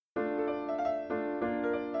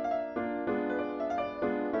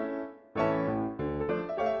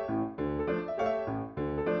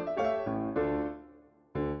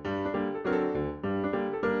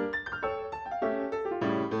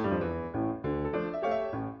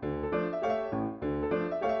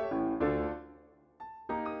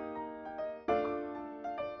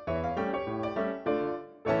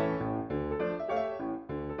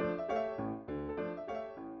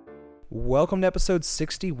Welcome to episode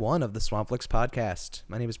 61 of the Swampflix podcast.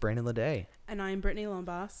 My name is Brandon Leday. And I'm Brittany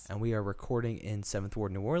Lombas. And we are recording in 7th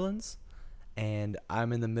Ward, New Orleans. And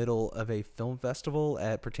I'm in the middle of a film festival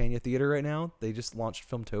at Britannia Theater right now. They just launched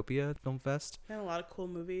Filmtopia Film Fest. They had a lot of cool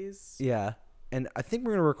movies. Yeah. And I think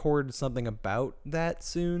we're going to record something about that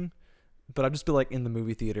soon. But I've just been like in the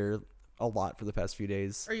movie theater a lot for the past few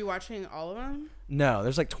days. Are you watching all of them? No,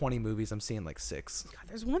 there's like 20 movies. I'm seeing like 6. God,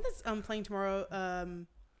 there's one that's playing tomorrow,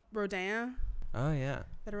 Rodin, Oh, yeah.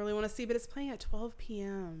 that I really want to see, but it's playing at 12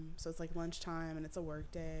 p.m. So it's like lunchtime and it's a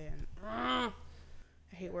work day. And I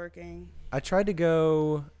hate working. I tried to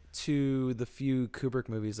go to the few Kubrick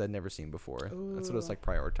movies I'd never seen before. Ooh. That's what I was like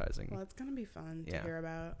prioritizing. Well, it's going to be fun to hear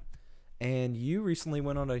about. And you recently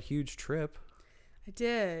went on a huge trip. I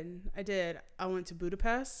did. I went to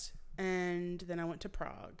Budapest and then I went to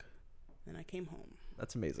Prague. Then I came home.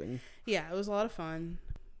 That's amazing. Yeah, it was a lot of fun,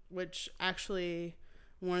 which actually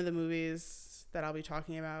one of the movies that I'll be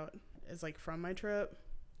talking about is like from my trip.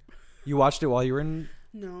 You watched it while you were in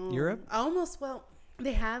No. Europe?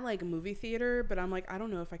 They had like a movie theater, but I'm like, I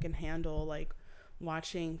don't know if I can handle like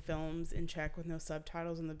watching films in Czech with no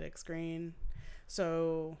subtitles on the big screen.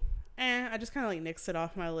 So, I just kind of like nixed it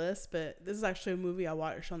off my list, but this is actually a movie I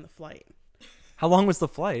watched on the flight. How long was the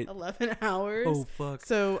flight? 11 hours. Oh, fuck.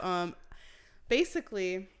 So,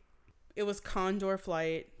 basically, it was Condor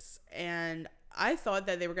flights, and I thought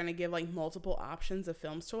that they were going to give like multiple options of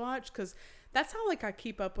films to watch, because that's how like I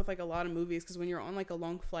keep up with like a lot of movies, because when you're on like a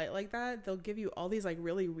long flight like that, they'll give you all these like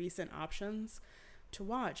really recent options to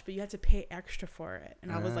watch, but you have to pay extra for it.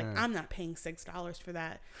 And I was like, I'm not paying $6 for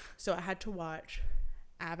that. So I had to watch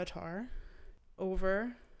Avatar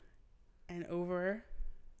over and over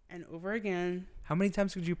and over again. How many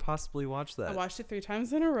times could you possibly watch that? I watched it 3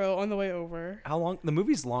 times in a row on the way over. How long? The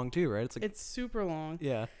movie's long too, right? It's super long.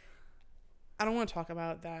 Yeah. I don't want to talk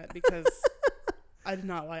about that because I'm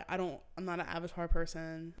not an Avatar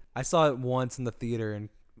person. I saw it once in the theater and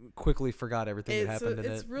quickly forgot everything that happened in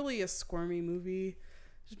it. It's really a squirmy movie.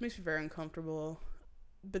 It just makes me very uncomfortable.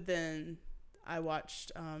 But then I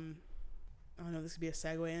watched, I don't know, this could be a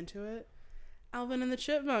segue into it, Alvin and the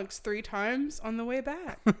Chipmunks 3 times on the way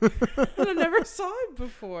back. And I never saw it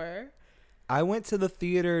before. I went to the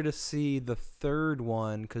theater to see the third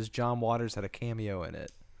one because John Waters had a cameo in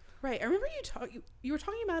it. Right. I remember you were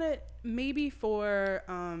talking about it maybe for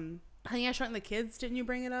Honey, I Shrunk the Kids. Didn't you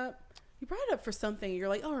bring it up? You brought it up for something. You're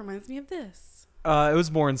like, oh, it reminds me of this. It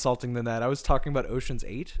was more insulting than that. I was talking about Ocean's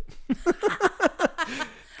 8.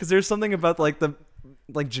 Because there's something about like the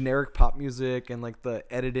generic pop music and like the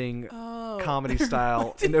editing comedy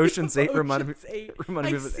style in Ocean's 8 reminded me of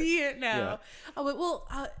it. I see it now. Yeah.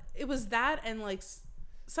 Oh, it was that and like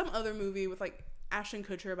some other movie with like Ashton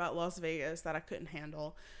Kutcher about Las Vegas that I couldn't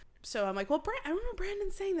handle. So I'm like, well, I remember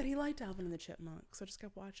Brandon saying that he liked Alvin and the Chipmunks, so I just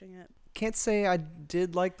kept watching it. Can't say I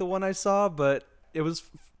did like the one I saw, but it was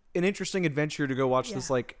an interesting adventure to go watch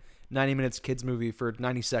this like 90 minutes kids movie for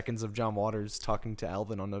 90 seconds of John Waters talking to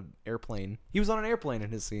Alvin on an airplane. He was on an airplane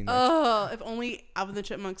in his scene. Oh, if only Alvin and the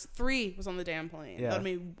Chipmunks 3 was on the damn plane. Yeah. That would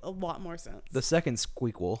have made a lot more sense. The second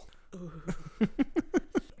squeakquel.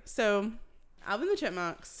 So, Alvin and the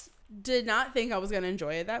Chipmunks, did not think I was going to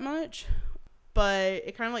enjoy it that much. But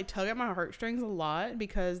it kind of like tugged at my heartstrings a lot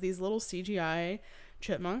because these little CGI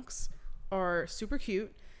chipmunks are super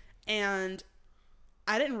cute. And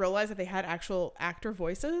I didn't realize that they had actual actor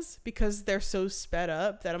voices because they're so sped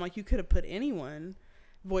up that I'm like, you could have put anyone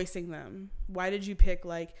voicing them. Why did you pick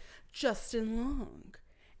like Justin Long?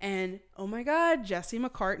 And oh my God, Jesse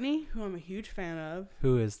McCartney, who I'm a huge fan of.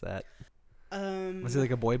 Who is that? Was he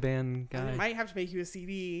like a boy band guy? I might have to make you a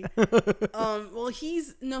CD. Well, he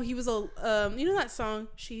was a, you know that song,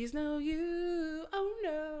 She's No You, Oh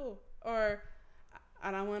No, or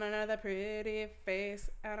I don't want another pretty face,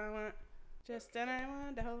 I don't want just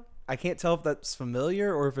anyone to hold. I can't tell if that's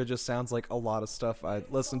familiar or if it just sounds like a lot of stuff I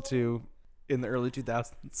listened to in the early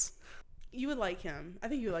 2000s. You would like him. I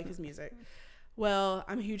think you would like his music. Well,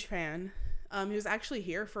 I'm a huge fan. He was actually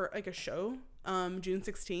here for like a show June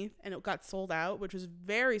 16th, and it got sold out, which was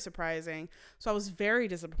very surprising. So I was very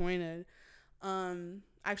disappointed.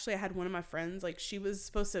 Actually, I had one of my friends, like she was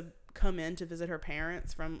supposed to come in to visit her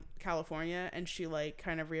parents from California, and she like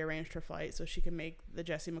kind of rearranged her flight so she could make the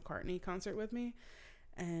Jesse McCartney concert with me,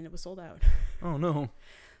 and it was sold out. Oh no.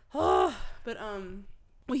 But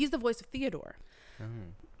well, he's the voice of Theodore. Oh.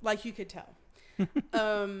 Like you could tell.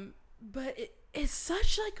 But it's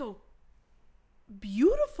such like a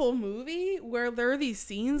beautiful movie where there are these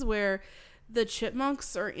scenes where the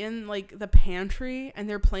chipmunks are in like the pantry and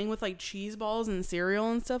they're playing with like cheese balls and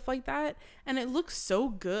cereal and stuff like that, and it looks so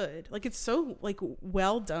good. Like it's so like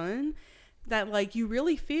well done, that like you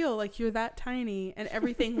really feel like you're that tiny and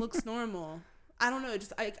everything looks normal. I don't know,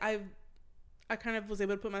 just I kind of was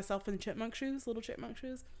able to put myself in little chipmunk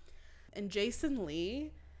shoes. And Jason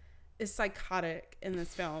Lee is psychotic in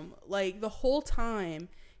this film. Like the whole time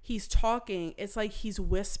he's talking, it's like he's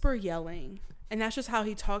whisper yelling. And that's just how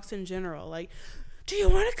he talks in general. Like, do you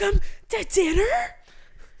want to come to dinner?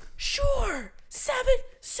 Sure. 7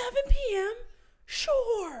 p.m.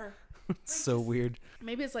 Sure. It's so weird.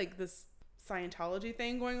 Maybe it's like this Scientology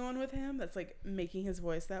thing going on with him that's like making his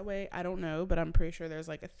voice that way. I don't know, but I'm pretty sure there's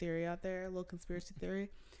like a theory out there, a little conspiracy theory.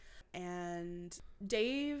 And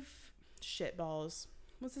Dave shitballs.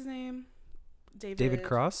 What's his name? David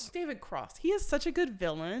Cross? David Cross. He is such a good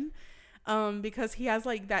villain. Because he has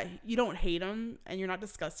like that, you don't hate him and you're not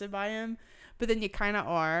disgusted by him, but then you kind of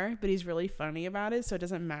are, but he's really funny about it, so it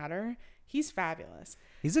doesn't matter. He's fabulous.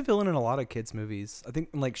 He's a villain in a lot of kids' movies. I think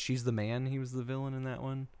like She's the Man, he was the villain in that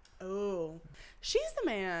one. Oh, She's the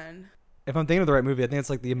Man. If I'm thinking of the right movie, I think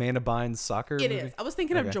it's like the Amanda Bynes soccer movie. It is. I was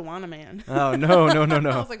thinking of Joanna Man. Oh, no.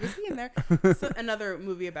 I was like, was he in there? It's another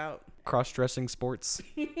movie about cross-dressing sports.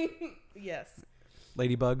 Yes.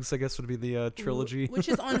 Ladybugs, I guess, would be the trilogy. Which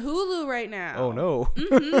is on Hulu right now. Oh, no.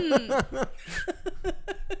 Mm-hmm.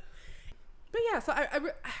 But yeah, so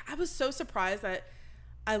I was so surprised that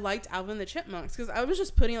I liked Alvin and the Chipmunks, because I was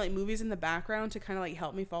just putting like movies in the background to kind of like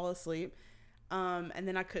help me fall asleep. And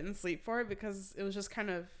then I couldn't sleep for it because it was just kind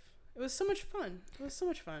of, it was so much fun. It was so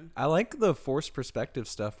much fun. I like the forced perspective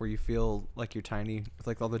stuff where you feel like you're tiny with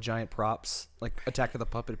like all the giant props, like Attack of the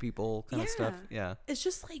Puppet People kind of stuff. Yeah. It's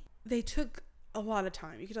just like they took a lot of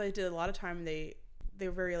time. You could tell they did a lot of time. They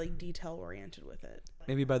were very like detail oriented with it.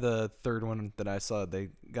 Maybe by the third one that I saw, they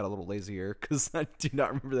got a little lazier because I do not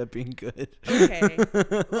remember that being good. Okay.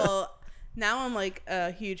 Well, now I'm like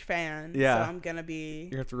a huge fan. Yeah. So I'm going to be...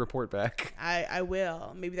 You're going to have to report back. I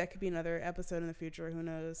will. Maybe that could be another episode in the future. Who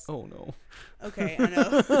knows? Oh, no. Okay, I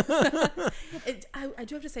know. I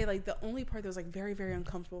do have to say, like, the only part that was like very, very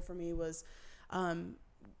uncomfortable for me was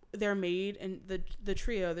they're made, and the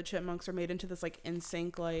trio, the Chipmunks, are made into this like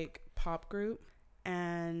NSYNC like pop group,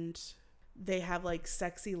 and they have like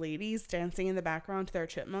sexy ladies dancing in the background to their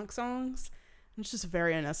Chipmunk songs. It's just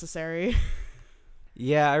very unnecessary.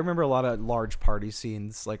 Yeah, I remember a lot of large party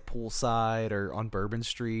scenes like poolside or on Bourbon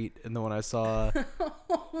Street. And the one I saw,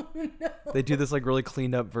 Oh, no. they do this like really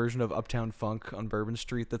cleaned up version of Uptown Funk on Bourbon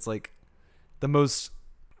Street. That's like the most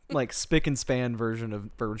like spick and span version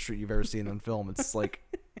of Bourbon Street you've ever seen on film. It's like,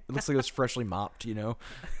 it looks like it was freshly mopped, you know?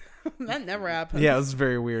 That never happens. Yeah, it was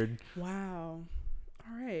very weird. Wow.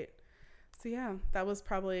 All right. So yeah, that was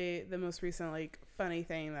probably the most recent like funny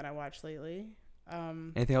thing that I watched lately.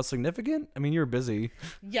 Anything else significant? I mean, you were busy.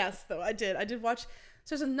 Yes, though I did watch.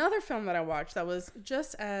 So there's another film that I watched that was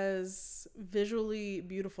just as visually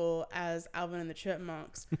beautiful as Alvin and the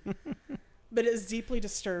Chipmunks, but it's deeply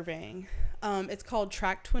disturbing. It's called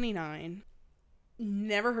Track 29.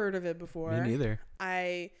 Never heard of it before. Me neither.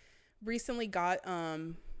 I recently got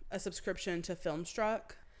a subscription to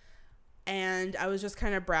Filmstruck, and I was just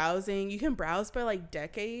kind of browsing. You can browse by like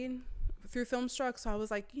decade through Filmstruck, so I was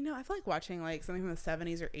like, you know, I feel like watching like something from the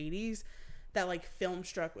 70s or 80s that like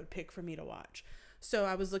Filmstruck would pick for me to watch. So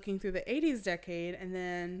I was looking through the 80s decade, and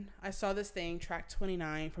then I saw this thing, Track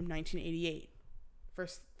 29 from 1988.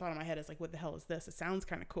 First thought in my head is like, what the hell is this? It sounds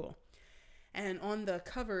kind of cool. And on the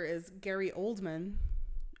cover is Gary Oldman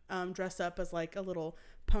dressed up as like a little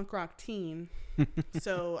punk rock teen.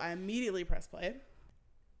 So I immediately press play.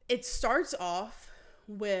 It starts off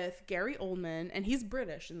with Gary Oldman, and he's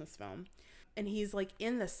British in this film, and he's like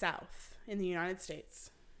in the South, in the United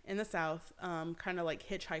States, in the South, kind of like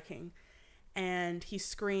hitchhiking, and he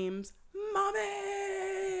screams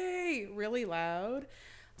 "Mommy!" really loud.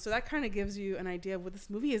 So that kind of gives you an idea of what this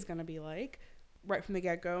movie is going to be like right from the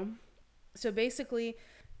get-go. So basically,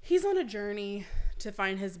 he's on a journey to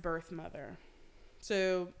find his birth mother.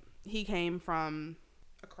 So he came from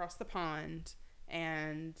across the pond,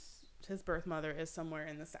 and his birth mother is somewhere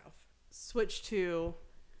in the South. Switch to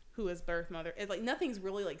who his birth mother is. Like, nothing's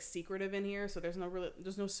really like secretive in here, so there's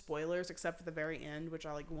no spoilers except for the very end, which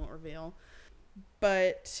I like won't reveal.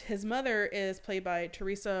 But his mother is played by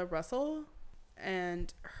Teresa Russell,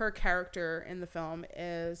 and her character in the film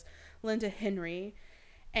is Linda Henry,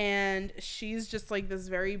 and she's just like this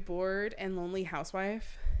very bored and lonely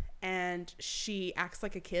housewife, and she acts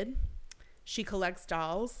like a kid. She collects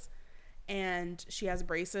dolls, and she has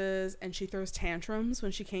braces, and she throws tantrums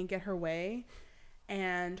when she can't get her way.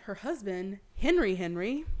 And her husband,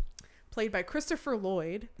 Henry, played by Christopher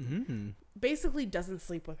Lloyd, basically doesn't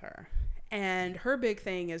sleep with her. And her big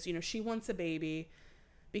thing is, you know, she wants a baby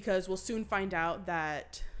because we'll soon find out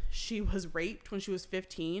that she was raped when she was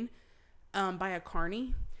 15 by a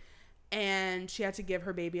carny, and she had to give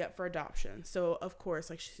her baby up for adoption. So of course,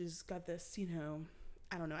 like, she's got this, you know,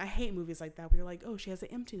 I don't know, I hate movies like that where you're like, oh, she has an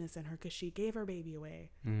emptiness in her because she gave her baby away,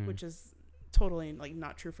 which is totally like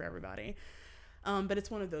not true for everybody, but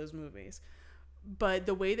it's one of those movies. But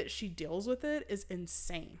the way that she deals with it is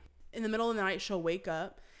insane. In the middle of the night, she'll wake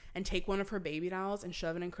up and take one of her baby dolls and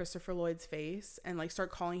shove it in Christopher Lloyd's face and like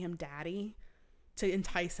start calling him daddy to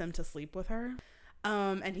entice him to sleep with her.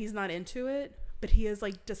 And he's not into it, but he is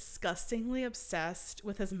like disgustingly obsessed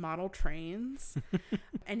with his model trains.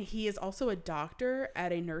 And he is also a doctor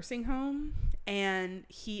at a nursing home, and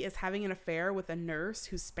he is having an affair with a nurse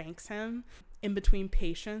who spanks him in between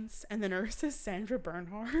patients, and the nurse is Sandra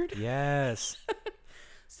Bernhard. Yes.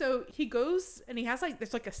 So he goes and he has like,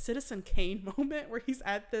 there's like a Citizen Kane moment where he's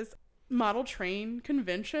at this model train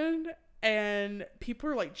convention and people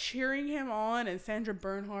are like cheering him on, and Sandra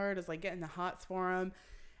Bernhard is like getting the hots for him,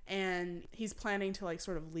 and he's planning to like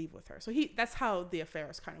sort of leave with her. So that's how the affair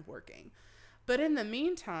is kind of working. But in the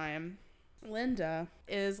meantime, Linda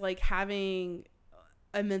is like having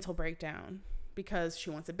a mental breakdown because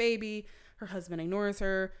she wants a baby. Her husband ignores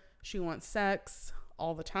her. She wants sex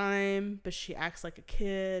all the time, but she acts like a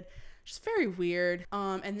kid. She's very weird.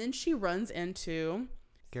 And then she runs into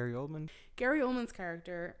Gary Oldman's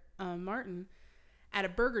character, Martin, at a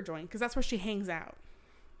burger joint, because that's where she hangs out.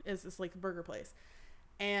 It's like a burger place.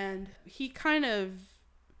 And he kind of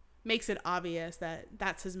makes it obvious that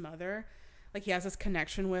that's his mother. Like, he has this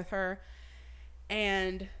connection with her.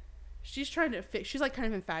 And she's trying to she's like kind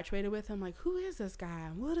of infatuated with him. Like, who is this guy?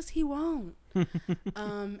 What does he want?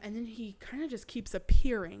 And then he kind of just keeps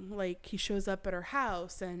appearing. Like, he shows up at her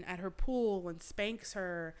house and at her pool and spanks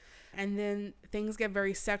her. And then things get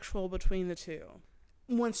very sexual between the two.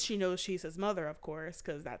 Once she knows she's his mother, of course,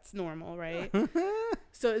 because that's normal, right?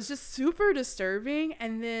 So it's just super disturbing.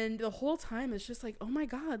 And then the whole time it's just like, oh my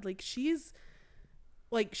God, like, she's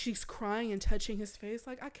crying and touching his face,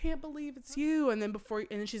 like, I can't believe it's you. And then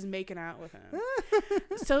she's making out with him.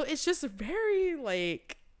 So it's just very,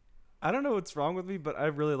 like, I don't know what's wrong with me, but I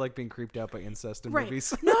really like being creeped out by incest in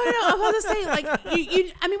movies. No, I was about to say, like,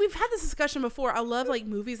 I mean, we've had this discussion before. I love, like,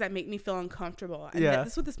 movies that make me feel uncomfortable. And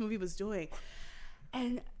that's what this movie was doing.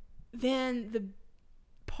 And then the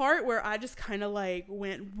part where I just kind of, like,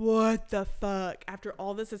 went, what the fuck, after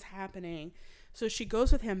all this is happening. So she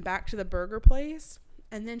goes with him back to the burger place.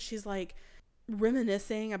 And then she's like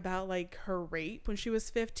reminiscing about like her rape when she was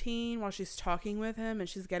 15 while she's talking with him, and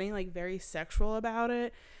she's getting like very sexual about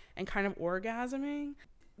it and kind of orgasming.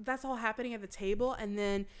 That's all happening at the table. And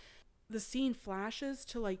then the scene flashes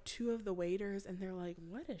to like two of the waiters, and they're like,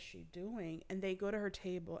 what is she doing? And they go to her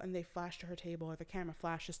table and they flash to her table, or the camera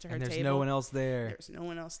flashes to her table. And there's no one else there. There's no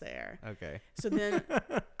one else there. Okay. So then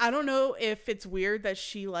I don't know if it's weird that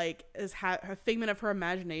she like is her figment of her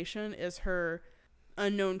imagination is her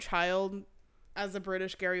unknown child as a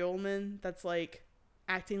British Gary Oldman that's like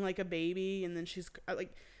acting like a baby, and then she's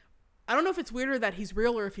like, I don't know if it's weirder that he's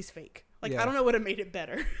real or if he's fake. Like, I don't know what have made it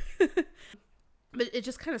better. But it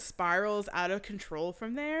just kind of spirals out of control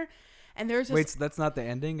from there. And there's just, wait, so that's not the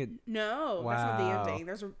ending? No, wow. That's not the ending.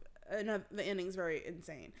 There's the ending's very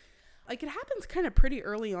insane. Like, it happens kind of pretty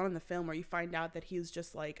early on in the film where you find out that he's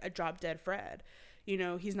just like a drop dead Fred. You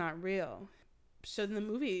know, he's not real. So in the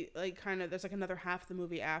movie, like, kind of, there's like another half of the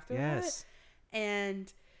movie after that.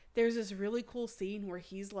 And there's this really cool scene where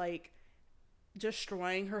he's like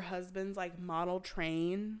destroying her husband's like model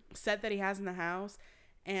train set that he has in the house.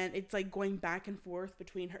 And it's like going back and forth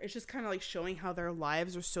between her. It's just kind of like showing how their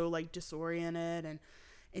lives are so like disoriented and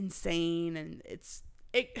insane. And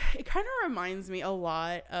it kind of reminds me a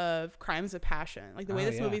lot of Crimes of Passion. Like, the way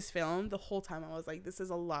this movie's filmed, the whole time I was like, this is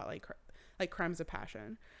a lot like Crimes of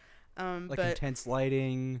Passion. Like, but intense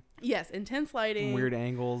lighting. Yes, intense lighting. Weird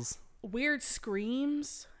angles. Weird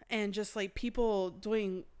screams. And just like people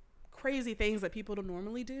doing crazy things that people don't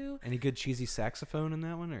normally do. Any good cheesy saxophone in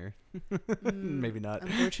that one, or maybe not?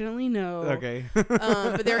 Unfortunately, no. Okay.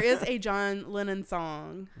 But there is a John Lennon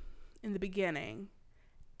song in the beginning,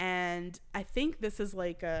 and I think this is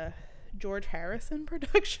like a George Harrison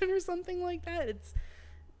production or something like that.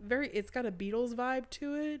 It's got a Beatles vibe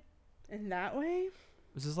to it in that way.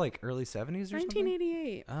 Was this like early 70s or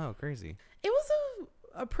 1988. Something? Oh, crazy. It was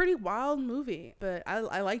a pretty wild movie, but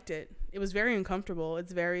I liked it. It was very uncomfortable.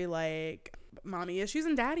 It's very like mommy issues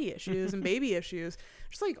and daddy issues and baby issues.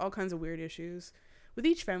 Just like all kinds of weird issues with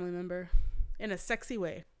each family member in a sexy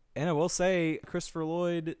way. And I will say, Christopher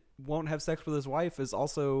Lloyd won't have sex with his wife is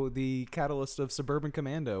also the catalyst of Suburban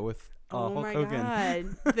Commando with Oh Hulk my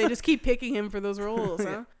Hogan. God. They just keep picking him for those roles,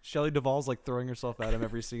 huh? Shelley Duvall's like throwing herself at him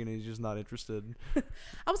every scene and he's just not interested.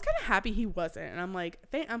 I was kind of happy he wasn't. And I'm like,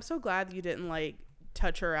 I'm so glad you didn't like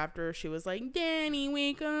touch her after she was like, Danny,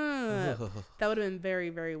 wake up. That would have been very,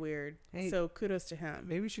 very weird. Hey, so kudos to him.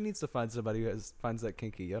 Maybe she needs to find somebody who finds that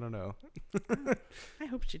kinky. I don't know. I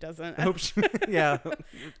hope she doesn't. I hope she, yeah.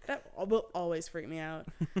 That will always freak me out.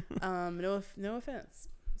 No offense.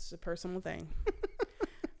 It's just a personal thing.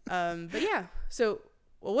 But yeah. So,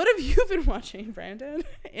 what have you been watching, Brandon?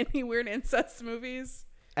 Any weird incest movies?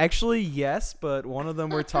 Actually, yes, but one of them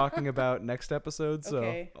we're talking about next episode, so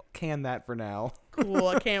Okay. can that for now. Cool.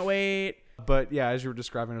 I can't wait. But yeah, as you were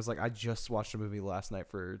describing, I was like, I just watched a movie last night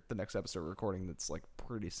for the next episode recording that's like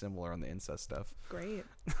pretty similar on the incest stuff. Great.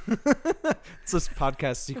 It's this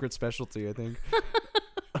podcast secret specialty, I think.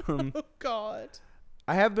 Oh, God.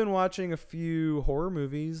 I have been watching a few horror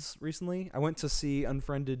movies recently. I went to see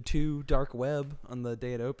Unfriended 2 Dark Web on the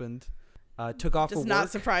day it opened. Took off Does for not work.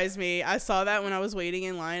 surprise me. I saw that when I was waiting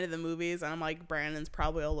in line at the movies, and I'm like, Brandon's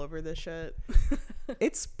probably all over this shit.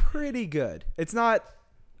 It's pretty good. It's not...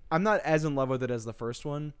 I'm not as in love with it as the first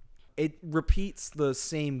one. It repeats the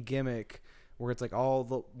same gimmick where it's like all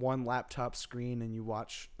the one laptop screen and you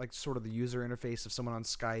watch like sort of the user interface of someone on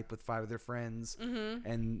Skype with 5 of their friends,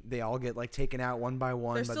 and they all get like taken out one by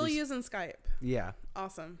one. They're still using Skype. Yeah.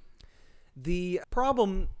 Awesome. The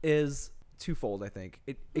problem is twofold, I think.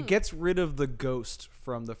 It gets rid of the ghost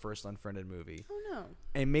from the first Unfriended movie. Oh, no.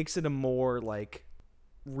 And makes it a more like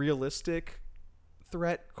realistic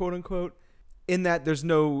threat, quote unquote, in that there's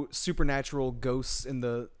no supernatural ghosts in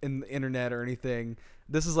the internet or anything.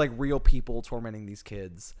 This is like real people tormenting these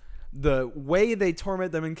kids. The way they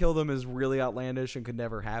torment them and kill them is really outlandish and could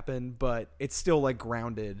never happen, but it's still like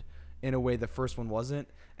grounded in a way the first one wasn't.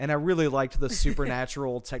 And I really liked the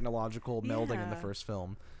supernatural technological melding in the first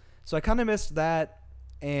film. So I kind of missed that.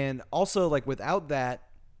 And also like without that,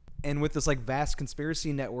 and with this like vast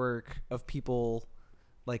conspiracy network of people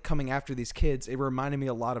like coming after these kids, it reminded me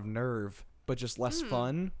a lot of Nerve, but just less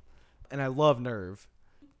fun. And I love Nerve.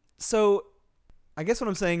 So I guess what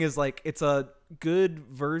I'm saying is like it's a good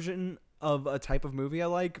version of a type of movie I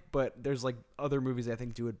like, but there's like other movies I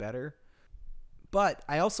think do it better. But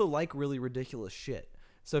I also like really ridiculous shit.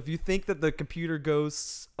 So if you think that the computer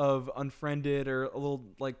ghosts of Unfriended are a little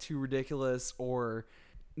like too ridiculous, or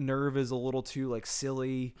Nerve is a little too like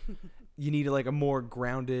silly, you need like a more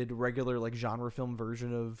grounded, regular like genre film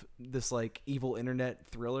version of this like evil internet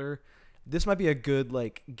thriller. This might be a good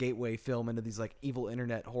like gateway film into these like evil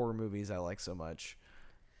internet horror movies I like so much.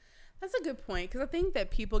 That's a good point, because I think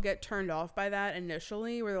that people get turned off by that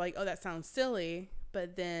initially, where they're like, oh, that sounds silly,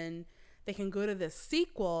 but then they can go to this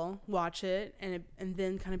sequel, watch it, and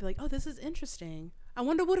then kind of be like, oh, this is interesting. I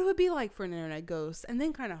wonder what it would be like for an internet ghost, and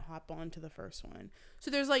then kind of hop on to the first one.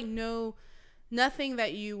 So there's like nothing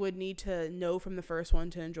that you would need to know from the first one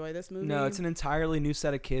to enjoy this movie. No, it's an entirely new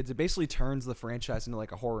set of kids. It basically turns the franchise into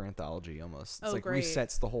like a horror anthology almost. It's like great.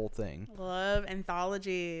 Resets the whole thing. Love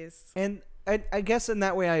anthologies. And I guess in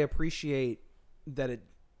that way I appreciate that it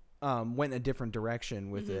went a different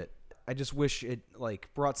direction with it. I just wish it like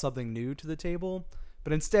brought something new to the table,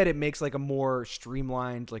 but instead it makes like a more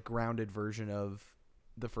streamlined, like grounded version of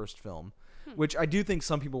the first film, which I do think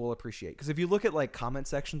some people will appreciate. Because if you look at like comment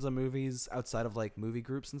sections on movies outside of like movie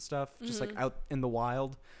groups and stuff, just like out in the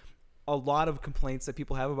wild, a lot of complaints that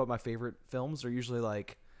people have about my favorite films are usually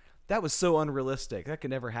like, that was so unrealistic. That could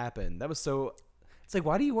never happen. That was so... It's like,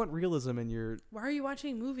 why do you want realism in your... Why are you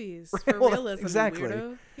watching movies for Well, realism? exactly.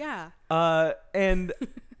 Weirdo? Yeah. And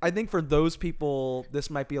I think for those people, this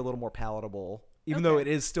might be a little more palatable. Even though it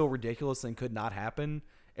is still ridiculous and could not happen,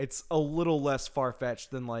 it's a little less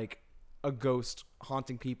far-fetched than like a ghost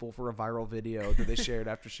haunting people for a viral video that they shared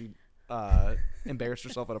after she embarrassed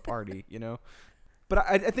herself at a party, you know? But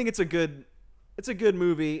I think it's a good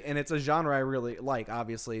movie, and it's a genre I really like,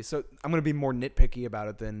 obviously. So I'm going to be more nitpicky about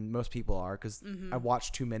it than most people are, because I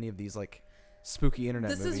watch too many of these like spooky internet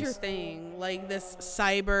movies. This is your thing, like this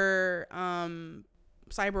cyber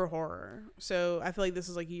horror. So I feel like this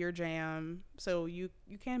is like your jam. So you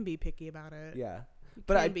can be picky about it. Yeah.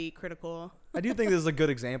 But I'd be critical. I do think this is a good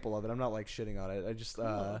example of it. I'm not like shitting on it. I just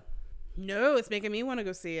No, it's making me want to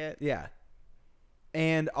go see it. Yeah.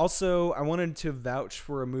 And also, I wanted to vouch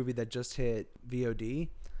for a movie that just hit VOD,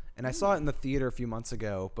 and I saw it in the theater a few months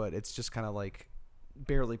ago, but it's just kind of like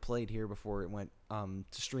barely played here before it went to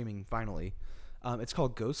streaming finally. It's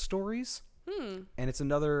called Ghost Stories, and it's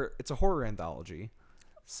a horror anthology.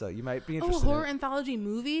 So you might be Oh, interested. horror anthology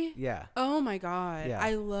movie? Yeah. Oh my god. Yeah.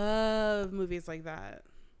 I love movies like that.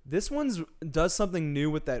 This one's does something new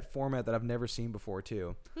with that format that I've never seen before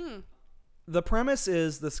too. The premise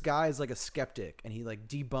is this guy is like a skeptic and he like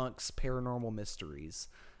debunks paranormal mysteries.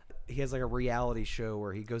 He has like a reality show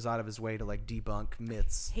where he goes out of his way to like debunk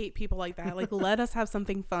myths. Hate people like that. Like, let us have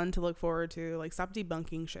something fun to look forward to. Like, stop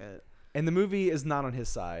debunking shit. And the movie is not on his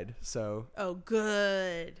side, so. Oh,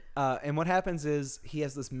 good. And what happens is he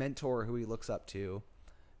has this mentor who he looks up to,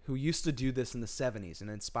 who used to do this in the 70s and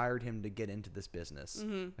inspired him to get into this business.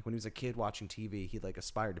 Like when he was a kid watching TV, he like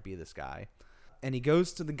aspired to be this guy. And he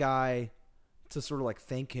goes to the guy to sort of like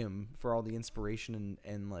thank him for all the inspiration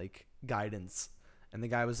and like guidance. And the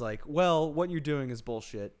guy was like, well, what you're doing is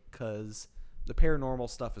bullshit because the paranormal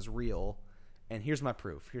stuff is real. And here's my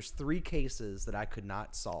proof. Here's 3 cases that I could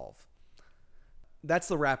not solve. That's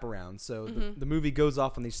the wraparound. So the movie goes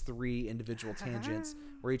off on these 3 individual tangents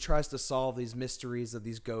where he tries to solve these mysteries of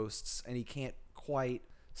these ghosts and he can't quite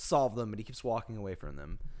solve them, but he keeps walking away from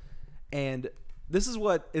them. And this is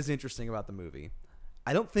what is interesting about the movie.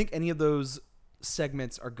 I don't think any of those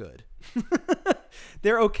segments are good.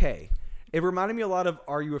 They're okay. It reminded me a lot of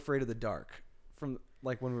Are You Afraid of the Dark from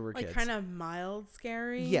like when we were kids. Like kind of mild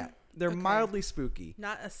scary? Yeah. They're mildly spooky.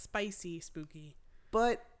 Not a spicy spooky.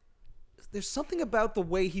 But there's something about the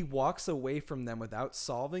way he walks away from them without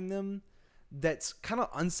solving them that's kind of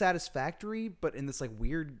unsatisfactory, but in this like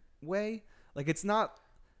weird way. Like it's not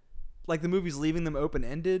like the movie's leaving them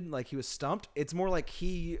open-ended, like he was stumped. It's more like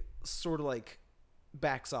he sort of like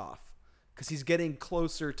backs off because he's getting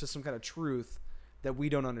closer to some kind of truth that we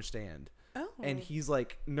don't understand. Oh. And he's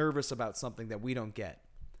like nervous about something that we don't get.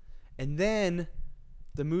 And then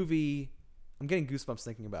the movie, I'm getting goosebumps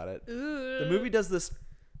thinking about it. Ooh. The movie does this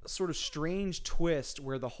sort of strange twist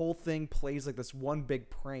where the whole thing plays like this one big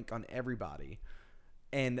prank on everybody.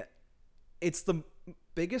 And it's the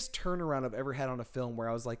biggest turnaround I've ever had on a film where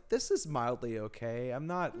I was like, this is mildly okay. I'm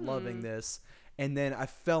not loving this. And then I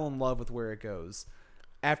fell in love with where it goes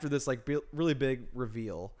after this like really big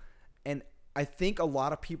reveal. And I think a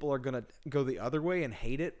lot of people are going to go the other way and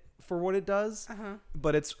hate it for what it does.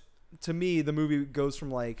 But it's, to me, the movie goes from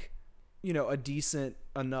like, you know, a decent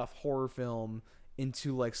enough horror film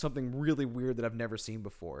into like something really weird that I've never seen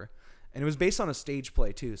before. And it was based on a stage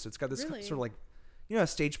play too. So it's got this sort of like, you know,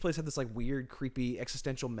 stage plays have this like weird, creepy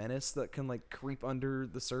existential menace that can like creep under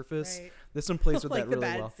the surface. Right. This one plays with like that really well.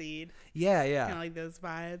 Like the Bad Seed. Yeah, yeah. Kind of like those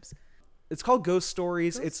vibes. It's called Ghost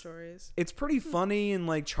Stories. Stories. It's pretty funny and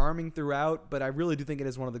like charming throughout, but I really do think it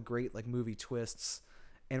is one of the great like movie twists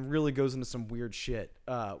and really goes into some weird shit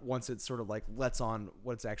once it sort of like lets on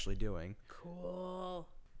what it's actually doing. Cool.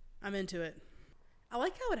 I'm into it. I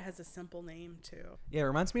like how it has a simple name too. Yeah, it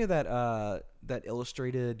reminds me of that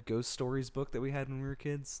illustrated Ghost Stories book that we had when we were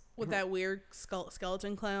kids. With that weird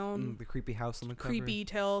skeleton clown. The creepy house on the cover. Creepy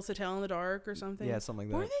Tales to Tell in the Dark or something. Yeah, something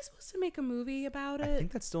like that. Were they supposed to make a movie about it? I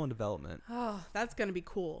think that's still in development. Oh, that's going to be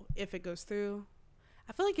cool if it goes through.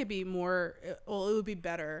 I feel like it'd be more, well, it would be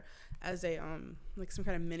better as a, like some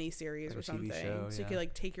kind of mini series or something. Show, so you could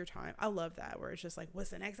like take your time. I love that where it's just like,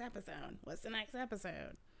 what's the next episode? What's the next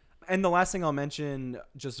episode? And the last thing I'll mention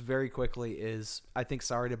just very quickly is I think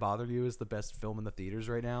Sorry to Bother You is the best film in the theaters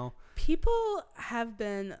right now. People have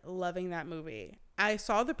been loving that movie. I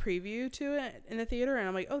saw the preview to it in the theater and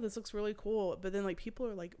I'm like, oh, this looks really cool. But then like people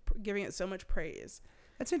are like giving it so much praise.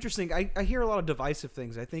 That's interesting. I hear a lot of divisive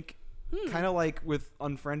things. I think kind of like with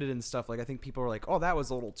Unfriended and stuff, like I think people are like, oh, that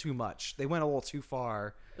was a little too much. They went a little too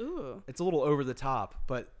far. Ooh. It's a little over the top,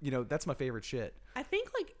 but you know, that's my favorite shit. I think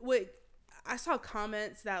like I saw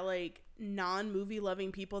comments that like non-movie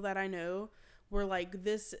loving people that I know were like,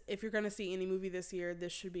 this, if you're going to see any movie this year,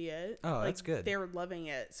 this should be it. Oh, like, that's good. They're loving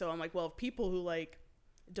it. So I'm like, well, if people who like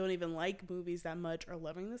don't even like movies that much are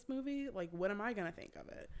loving this movie, like what am I going to think of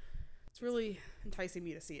it? It's really enticing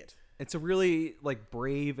me to see it. It's a really like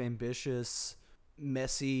brave, ambitious,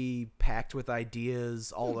 messy, packed with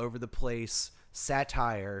ideas all over the place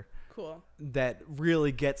satire. Cool. That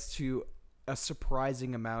really gets to a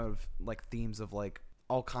surprising amount of like themes of like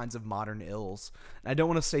all kinds of modern ills. And I don't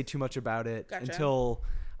want to say too much about it until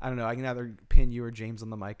I don't know. I can either pin you or James on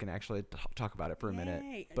the mic and actually talk about it for a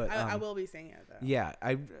minute. But I will be saying it though. Yeah,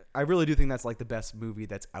 I really do think that's like the best movie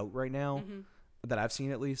that's out right now that I've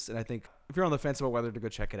seen at least. And I think if you're on the fence about whether to go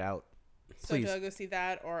check it out, please. So do I go see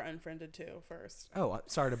that or Unfriended 2 first? Oh,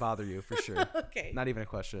 Sorry to Bother You for sure. Okay. Not even a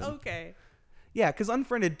question. Okay. Yeah, because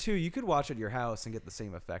Unfriended 2, you could watch at your house and get the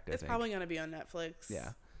same effect, I think. It's probably going to be on Netflix.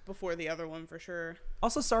 Yeah. Before the other one for sure.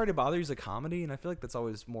 Also, Sorry to Bother You is a comedy, and I feel like that's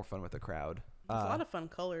always more fun with a crowd. There's a lot of fun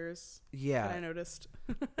colors. Yeah. That I noticed.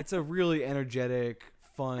 It's a really energetic,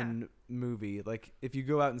 fun movie. Like, if you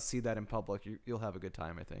go out and see that in public, you'll have a good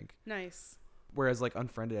time, I think. Nice. Whereas, like,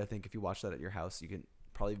 Unfriended, I think if you watch that at your house, you can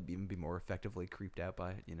probably even be more effectively creeped out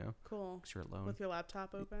by it, you know? Cool. Because you're alone. With your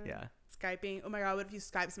laptop open? Yeah. Skyping. Oh my God, what if you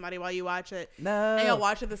Skype somebody while you watch it? No. And you'll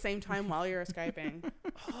watch it at the same time while you're Skyping.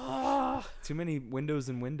 Too many windows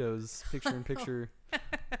and windows, picture in picture.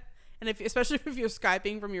 And especially if you're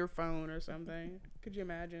Skyping from your phone or something. Could you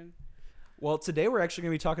imagine? Well, today we're actually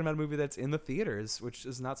going to be talking about a movie that's in the theaters, which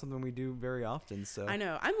is not something we do very often. So I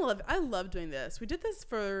know. I love doing this. We did this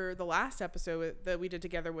for the last episode that we did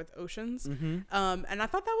together with Oceans. And I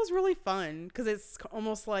thought that was really fun because it's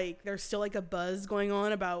almost like there's still like a buzz going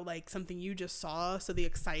on about like something you just saw. So the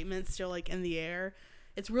excitement's still like in the air.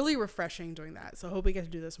 It's really refreshing doing that. So I hope we get to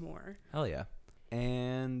do this more. Hell yeah.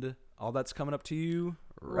 And all that's coming up to you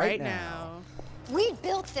right now. We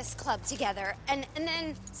built this club together, and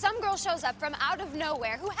then some girl shows up from out of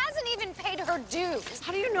nowhere who hasn't even paid her dues.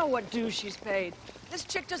 How do you know what dues she's paid? This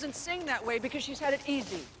chick doesn't sing that way because she's had it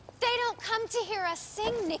easy. They don't come to hear us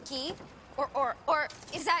sing, Nikki. Or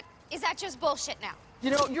is that just bullshit now?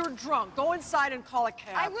 You know, you're drunk. Go inside and call a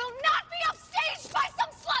cab. I will not be upstaged by some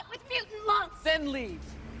slut with mutant lungs. Then leave.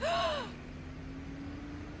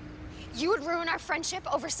 You would ruin our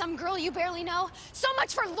friendship over some girl you barely know? So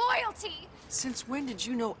much for loyalty! Since when did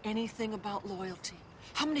you know anything about loyalty?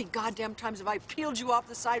 How many goddamn times have I peeled you off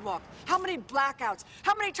the sidewalk? How many blackouts?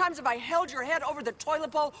 How many times have I held your head over the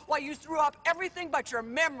toilet bowl while you threw up everything but your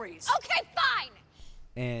memories? Okay, fine!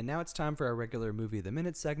 And now it's time for our regular Movie of the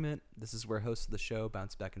Minute segment. This is where hosts of the show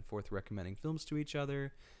bounce back and forth recommending films to each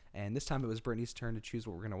other. And this time it was Brittany's turn to choose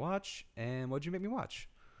what we're going to watch. And what'd you make me watch?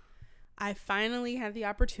 I finally had the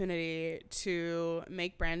opportunity to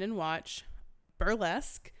make Brandon watch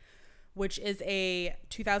Burlesque, which is a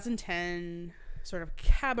 2010 sort of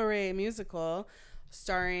cabaret musical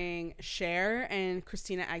starring Cher and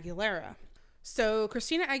Christina Aguilera. So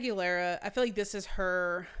Christina Aguilera, I feel like this is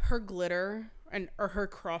her glitter or her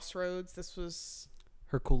crossroads. This was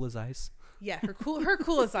her cool as ice. Yeah, her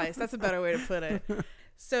cool as ice. That's a better way to put it.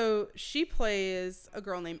 So she plays a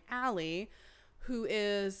girl named Allie, who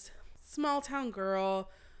is small town girl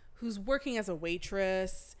who's working as a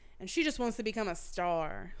waitress, and she just wants to become a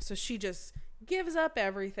star. So she just gives up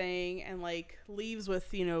everything and like leaves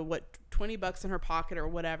with, you know, what, $20 in her pocket or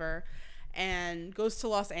whatever, and goes to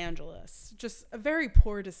Los Angeles. Just a very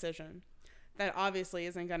poor decision that obviously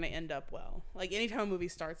isn't going to end up well. Like, anytime a movie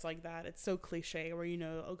starts like that, it's so cliche where, you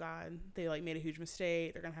know, oh God, they like made a huge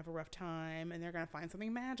mistake, they're going to have a rough time, and they're going to find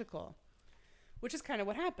something magical, which is kind of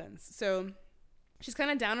what happens. So she's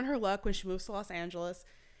kind of down on her luck when she moves to Los Angeles,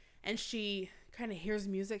 and she kind of hears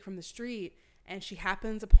music from the street, and she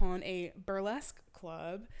happens upon a burlesque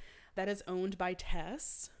club that is owned by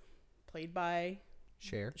Tess, played by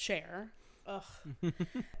Cher. Ugh.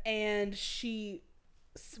 And she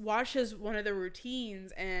watches one of the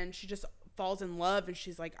routines, and she just falls in love, and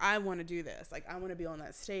she's like, I want to do this. Like, I want to be on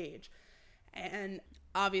that stage. And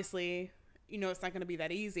obviously, you know, it's not going to be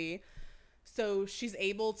that easy. So she's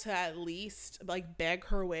able to at least like beg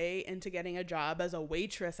her way into getting a job as a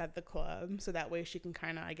waitress at the club. So that way she can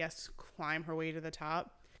kind of, I guess, climb her way to the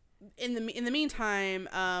top. In the meantime,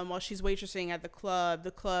 while she's waitressing at the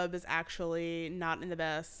club is actually not in the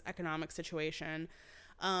best economic situation.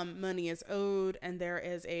 Money is owed, and there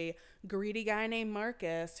is a greedy guy named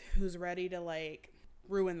Marcus who's ready to like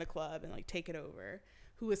ruin the club and like take it over,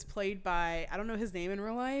 who is played by, I don't know his name in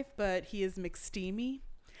real life, but he is McSteamy.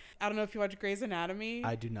 I don't know if you watch Grey's Anatomy.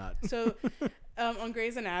 I do not. So on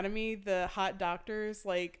Grey's Anatomy, the hot doctors,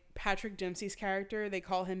 like Patrick Dempsey's character, they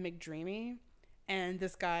call him McDreamy. And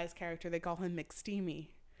this guy's character, they call him McSteamy.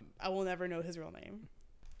 I will never know his real name.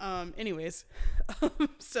 Anyways,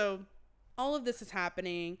 so all of this is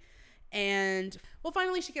happening. And, well,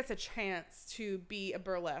 finally she gets a chance to be a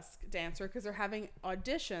burlesque dancer because they're having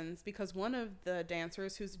auditions, because one of the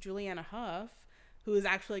dancers, who's Juliana Huff, who is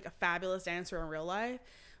actually like a fabulous dancer in real life,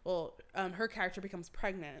 well, her character becomes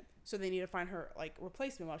pregnant, so they need to find her like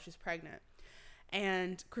replacement while she's pregnant.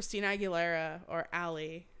 And Christina Aguilera, or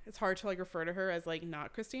Allie, it's hard to like refer to her as like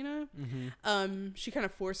not Christina. Mm-hmm. She kind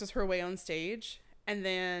of forces her way on stage, and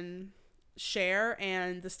then Cher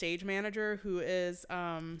and the stage manager, who is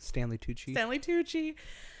Stanley Tucci,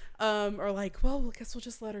 are like, well, I guess we'll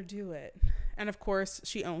just let her do it. And of course,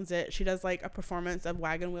 she owns it. She does like a performance of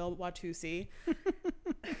Wagon Wheel Watusi.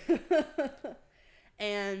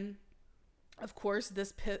 And of course,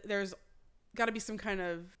 there's got to be some kind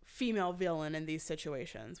of female villain in these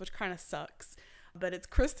situations, which kind of sucks. But it's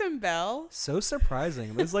Kristen Bell. So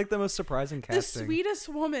surprising. It's like the most surprising casting. The sweetest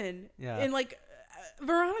woman. Yeah. And like,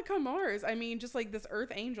 Veronica Mars. I mean, just like this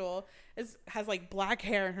Earth Angel has like black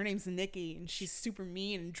hair, and her name's Nikki, and she's super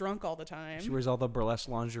mean and drunk all the time. She wears all the burlesque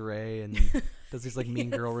lingerie and does these like mean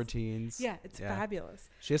girl routines. Yeah, it's fabulous.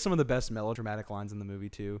 She has some of the best melodramatic lines in the movie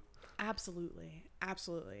too. Absolutely.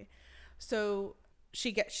 So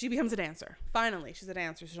she becomes a dancer. Finally, she's a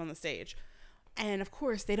dancer. She's on the stage. And of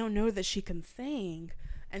course, they don't know that she can sing.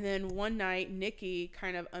 And then one night, Nikki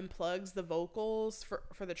kind of unplugs the vocals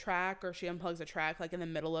for the track, or she unplugs the track like in the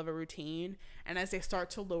middle of a routine. And as they start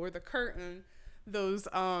to lower the curtain, those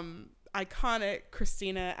iconic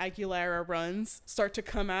Christina Aguilera runs start to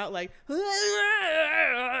come out like.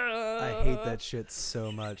 I hate that shit so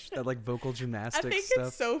much. That like vocal gymnastics. I think stuff.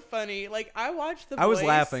 It's so funny. Like I watched The Voice. I was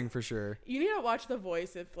laughing for sure. You need to watch The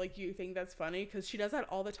Voice if like you think that's funny, because she does that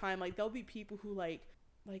all the time. Like there'll be people who like,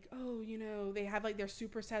 oh, you know, they have like their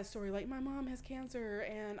super sad story, like my mom has cancer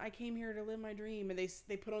and I came here to live my dream, and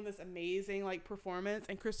they put on this amazing like performance,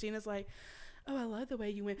 and Christina's like, oh, I love the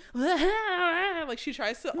way you went like she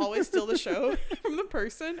tries to always steal the show from the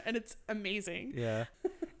person, and it's amazing. Yeah,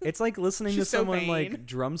 it's like listening to someone like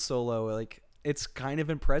drum solo. Like it's kind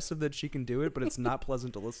of impressive that she can do it, but it's not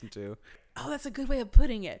pleasant to listen to. Oh, that's a good way of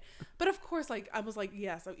putting it. But of course, like I was like,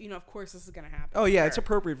 yes, you know, of course this is gonna happen. Oh yeah, it's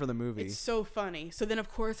appropriate for the movie. It's so funny. So then of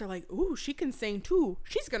course they're like, ooh, she can sing too.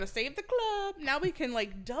 She's gonna save the club. Now we can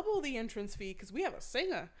like double the entrance fee because we have a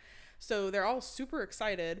singer. So they're all super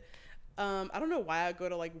excited. I don't know why I go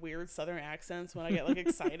to like weird Southern accents when I get like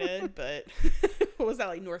excited, but what was that,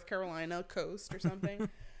 like North Carolina coast or something?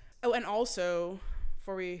 Oh, and also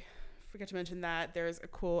before we forget to mention that there's a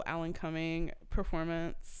cool Alan Cumming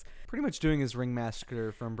performance. Pretty much doing his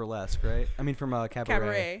ringmaster from Burlesque, right? I mean, from Cabaret.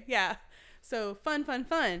 Cabaret, yeah. So fun.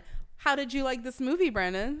 How did you like this movie,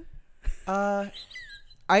 Brandon? I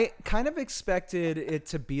kind of expected it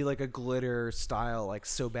to be like a glitter style, like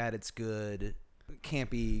So Bad It's Good,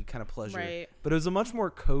 campy kind of pleasure. Right. But it was a much more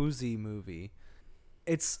cozy movie.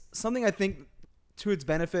 It's something I think, to its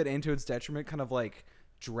benefit and to its detriment, kind of like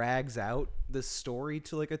drags out the story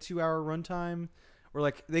to like a 2-hour runtime. Where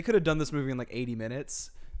like they could have done this movie in like 80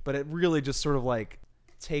 minutes. But it really just sort of like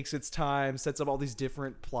takes its time, sets up all these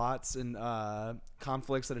different plots and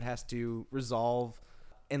conflicts that it has to resolve,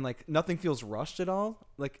 and like nothing feels rushed at all.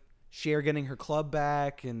 Like Cher getting her club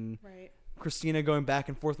back, and Christina going back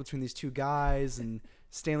and forth between these two guys, and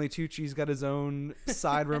Stanley Tucci's got his own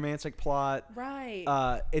side romantic plot. Right.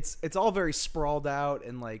 It's all very sprawled out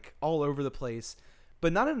and like all over the place,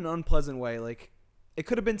 but not in an unpleasant way. Like it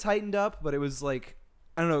could have been tightened up, but it was like,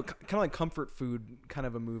 I don't know, kind of like comfort food kind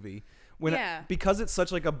of a movie. Because it's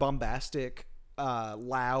such like a bombastic,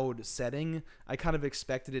 loud setting, I kind of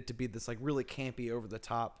expected it to be this like really campy, over the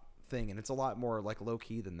top thing, and it's a lot more like low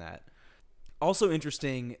key than that. Also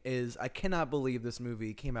interesting is I cannot believe this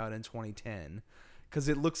movie came out in 2010, because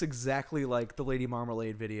it looks exactly like the Lady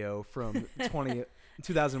Marmalade video from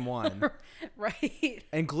 2001. Right.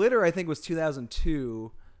 And Glitter, I think, was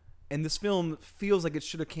 2002, and this film feels like it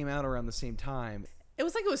should have came out around the same time. It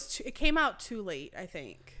was like it came out too late, I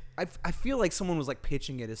think. I feel like someone was like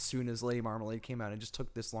pitching it as soon as Lady Marmalade came out and just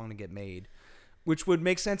took this long to get made, which would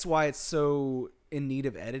make sense why it's so in need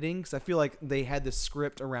of editing, because I feel like they had this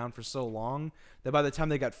script around for so long that by the time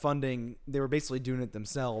they got funding, they were basically doing it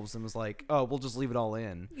themselves and was like, oh, we'll just leave it all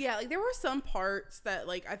in. Yeah, like there were some parts that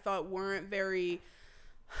like I thought weren't very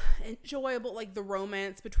enjoyable, like the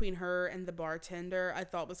romance between her and the bartender. I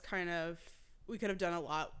thought was kind of, we could have done a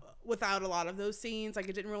lot without a lot of those scenes. Like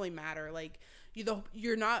it didn't really matter. Like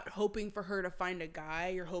you're not hoping for her to find a guy.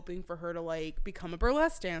 You're hoping for her to like become a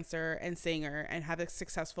burlesque dancer and singer and have a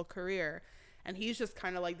successful career. And he's just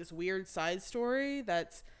kind of like this weird side story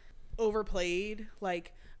that's overplayed.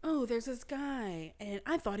 Like, oh, there's this guy and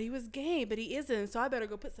I thought he was gay, but he isn't. So I better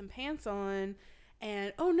go put some pants on.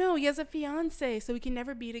 And oh no, he has a fiance, so we can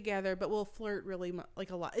never be together, but we'll flirt really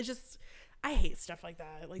like a lot. It's just, I hate stuff like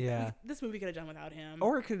that. Like, this movie could have done without him.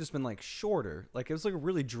 Or it could have just been like shorter. Like it was like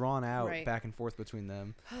really drawn out back and forth between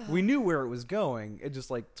them. We knew where it was going. It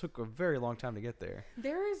just like took a very long time to get there.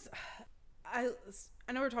 I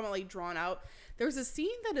know we're talking about like drawn out. There's a scene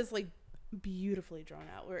that is like beautifully drawn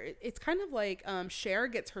out where it's kind of like Cher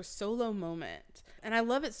gets her solo moment, and I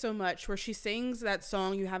love it so much, where she sings that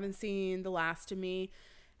song You Haven't Seen the Last of Me,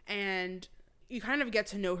 and you kind of get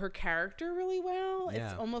to know her character really well.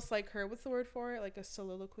 Yeah. It's almost like her, what's the word for it, like a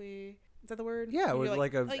soliloquy, is that the word? Yeah, where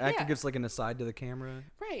like a actor gives like an aside to the camera,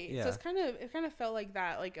 right? Yeah. So it kind of felt like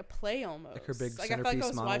that, like a play almost, like her big like centerpiece I felt like I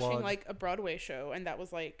was monologue. watching like a Broadway show, and that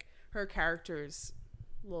was like her character's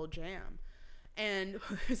little jam. And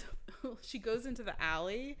she goes into the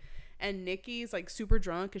alley and Nikki's like super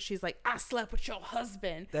drunk and she's like, I slept with your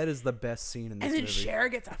husband. That is the best scene in this And then movie. Cher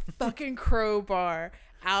gets a fucking crowbar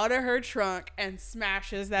out of her trunk and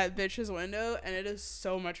smashes that bitch's window, and it is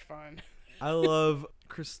so much fun. I love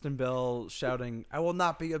Kristen Bell shouting, "I will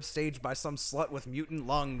not be upstaged by some slut with mutant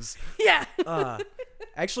lungs." Yeah.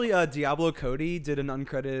 Actually, Diablo Cody did an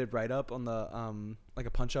uncredited write-up on the like a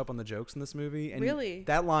punch-up on the jokes in this movie. And Really?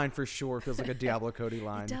 that line for sure feels like a Diablo Cody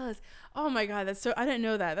line. It does. Oh my god, that's so. I didn't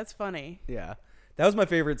know that. That's funny. Yeah, that was my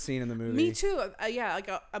favorite scene in the movie. Me too. Yeah, like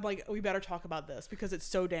I'm like, we better talk about this because it's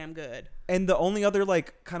so damn good. And the only other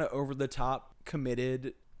like kind of over-the-top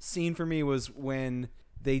committed scene for me was when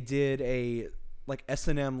they did a like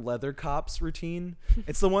S&M leather cops routine.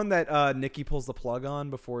 It's the one that Nikki pulls the plug on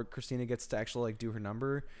before Christina gets to actually like do her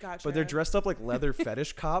number. Gotcha. But they're dressed up like leather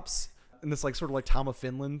fetish cops in this like sort of like Tom of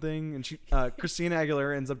Finland thing, and she Christina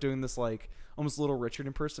Aguilera ends up doing this like almost Little Richard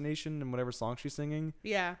impersonation in whatever song she's singing.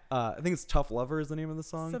 Yeah. I think it's Tough Lover is the name of the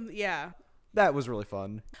song. Yeah. That was really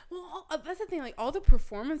fun. Well, that's the thing. Like, all the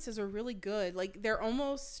performances are really good. Like, they're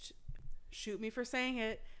almost, shoot me for saying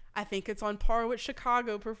it, I think it's on par with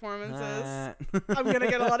Chicago performances. I'm gonna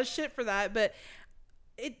get a lot of shit for that, but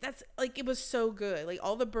it was so good. Like,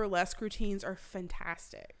 all the burlesque routines are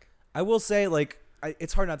fantastic. I will say, like,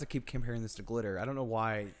 it's hard not to keep comparing this to Glitter. I don't know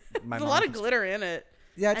why. There's a lot of glitter in it.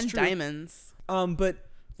 Yeah, it's and true. Diamonds. But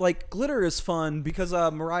like Glitter is fun because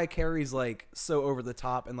Mariah Carey's like so over the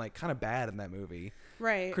top and like kind of bad in that movie.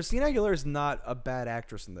 Right. Christina Aguilera is not a bad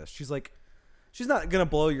actress in this. She's not gonna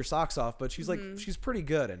blow your socks off, but she's like she's pretty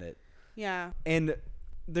good in it. Yeah. And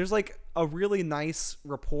there's like a really nice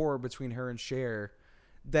rapport between her and Cher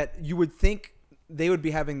that you would think they would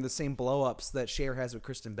be having the same blow ups that Cher has with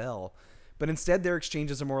Kristen Bell, but instead their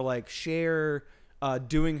exchanges are more like Cher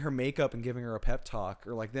doing her makeup and giving her a pep talk,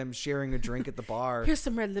 or like them sharing a drink at the bar. Here's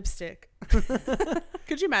some red lipstick.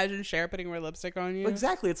 Could you imagine Cher putting red lipstick on you?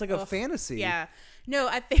 Exactly. It's like a fantasy. Yeah. No,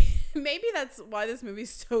 I think maybe that's why this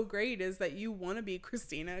movie's so great, is that you want to be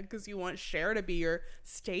Christina because you want Cher to be your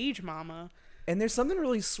stage mama. And there's something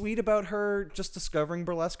really sweet about her just discovering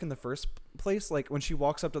burlesque in the first place. Like when she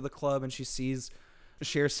walks up to the club and she sees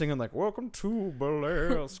Cher singing like, "Welcome to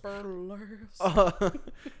Burlesque." Burlesque.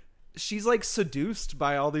 She's like seduced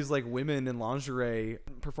by all these like women in lingerie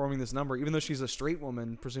performing this number, even though she's a straight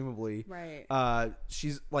woman, presumably. Right.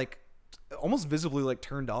 She's like almost visibly like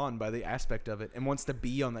turned on by the aspect of it and wants to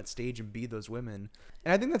be on that stage and be those women.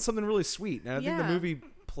 And I think that's something really sweet. And I think the movie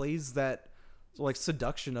plays that like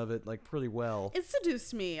seduction of it like pretty well. It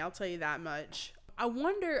seduced me, I'll tell you that much. I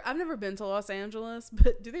wonder, I've never been to Los Angeles,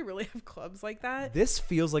 but do they really have clubs like that? This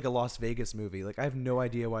feels like a Las Vegas movie. Like I have no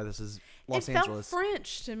idea why this is Los Angeles. It felt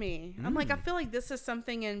French to me. I'm like, I feel like this is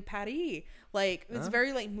something in Paris. Like it's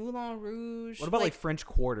very like Moulin Rouge. What about like French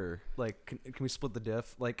Quarter? Like can we split the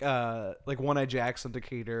diff? Like One Eye Jacks on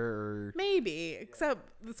Decatur or maybe. Except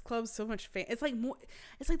this club's so much it's like more.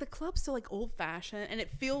 It's like the club's so like old fashioned, and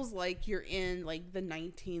it feels like you're in like the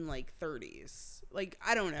 30s. Like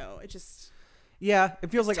I don't know. It just. Yeah, it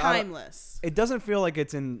feels like timeless. It doesn't feel like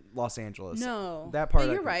it's in Los Angeles. No, that part.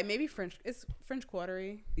 But you're right. Maybe French. It's French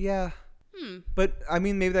Quartery. Yeah. But I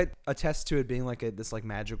mean, maybe that attests to it being like this like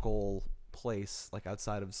magical place, like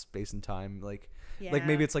outside of space and time. Like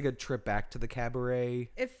maybe it's like a trip back to the Cabaret.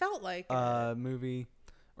 It felt like movie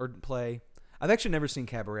or play. I've actually never seen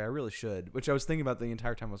Cabaret. I really should. Which I was thinking about the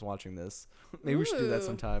entire time I was watching this. Maybe we should do that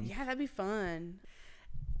sometime. Yeah, that'd be fun.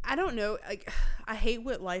 I don't know. Like, I hate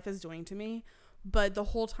what life is doing to me. But the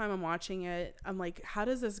whole time I'm watching it, I'm like, how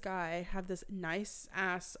does this guy have this nice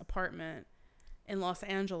ass apartment in Los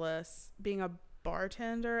Angeles being a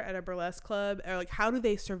bartender at a burlesque club? Or like, how do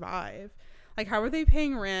they survive? Like, how are they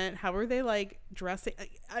paying rent? How are they like dressing?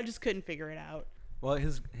 I just couldn't figure it out. Well,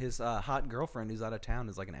 his hot girlfriend who's out of town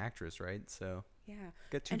is like an actress, right? So yeah,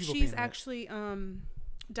 get two and people she's paying actually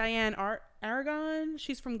Diane Aragon.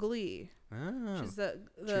 She's from Glee. Oh, she's the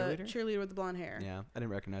cheerleader with the blonde hair. Yeah, I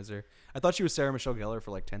didn't recognize her. I thought she was Sarah Michelle Gellar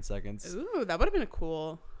for like 10 seconds. Ooh, that would have been a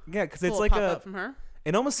cool. Yeah, because it's like pop-up from her.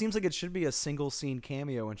 It almost seems like it should be a single scene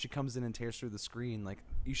cameo when she comes in and tears through the screen. Like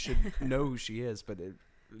you should know who she is, but it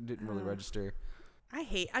didn't really register. I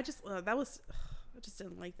just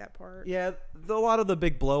didn't like that part. Yeah, a lot of the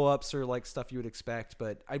big blow ups are like stuff you would expect,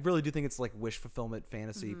 but I really do think it's like wish fulfillment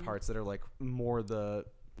fantasy parts that are like more the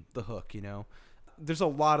hook, you know. There's a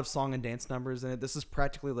lot of song and dance numbers in it. This is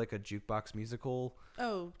practically like a jukebox musical.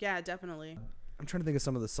 Oh, yeah, definitely. I'm trying to think of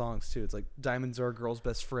some of the songs too. It's like Diamonds Are a Girl's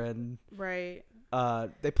Best Friend. Right.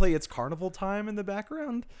 They play It's Carnival Time in the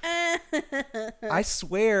background. I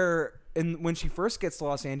swear And when she first gets to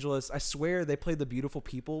Los Angeles, I swear they play the Beautiful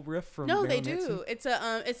People riff from No, they Marilyn do.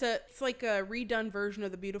 Manson. It's like a redone version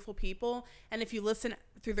of the Beautiful People. And if you listen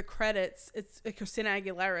through the credits, it's Christina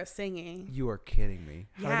Aguilera singing. You are kidding me.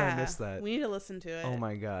 How did I miss that? We need to listen to it. Oh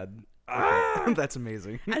my God. Okay. That's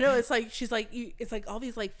amazing. I know, it's like she's like it's like all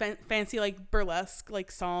these like fancy like burlesque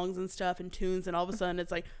like songs and stuff and tunes, and all of a sudden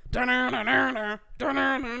it's like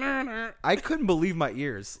I couldn't believe my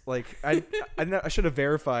ears. Like I should have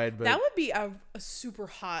verified, but that would be a super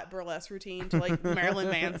hot burlesque routine to like Marilyn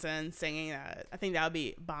Manson singing that. I think that would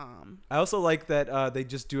be bomb. I also like that they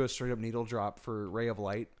just do a straight up needle drop for Ray of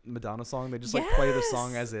Light, Madonna song. They just like play the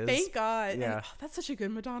song as is. Thank God. Yeah. And, that's such a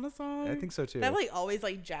good Madonna song. I think so too. That like always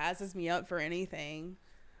like jazzes me up for anything.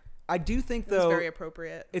 I do think It was though very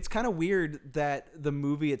appropriate. it's kind of weird that the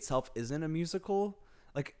movie itself isn't a musical.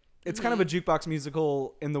 Like it's kind of a jukebox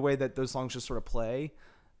musical in the way that those songs just sort of play,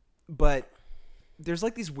 but there's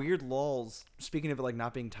like these weird lulls, speaking of it like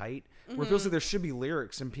not being tight, where it feels like there should be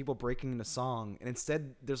lyrics and people breaking into song, and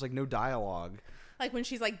instead there's like no dialogue. Like when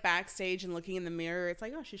she's like backstage and looking in the mirror, it's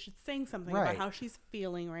like, oh, she should sing something about how she's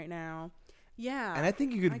feeling right now. Yeah. And I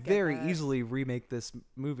think you could very easily remake this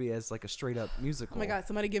movie as like a straight up musical. Oh my God,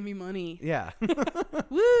 somebody give me money. Yeah.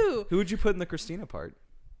 Woo! Who would you put in the Christina part?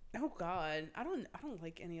 Oh God, I don't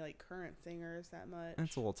like any like current singers that much.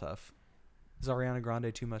 That's a little tough. Is Ariana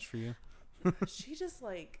Grande too much for you? She just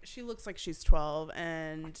like, she looks like she's 12,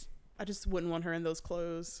 and I just wouldn't want her in those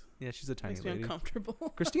clothes. Yeah, she's a tiny Makes me lady.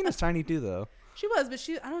 uncomfortable. Christina's tiny too, though. She was, but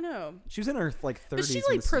I don't know. She was in her like 30s. But she when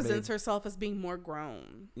like this presents made. herself as being more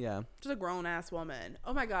grown. Yeah. She's a grown ass woman.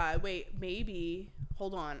 Oh my God, wait, maybe.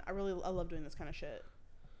 Hold on. I love doing this kind of shit.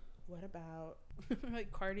 What about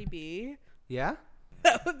like Cardi B? Yeah.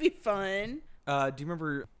 That would be fun. Do you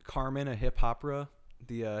remember Carmen, a hip opera?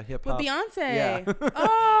 The hip With hop. Beyonce. Yeah.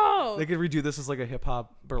 Oh. They could redo this as like a hip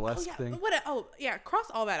hop burlesque thing.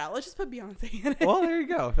 Cross all that out. Let's just put Beyonce in it. Well, there you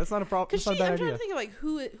go. That's not a problem. That's not a bad I'm trying idea. to think of like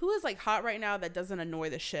who is like hot right now that doesn't annoy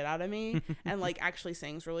the shit out of me and like actually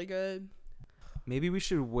sings really good. Maybe we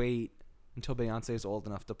should wait until Beyonce is old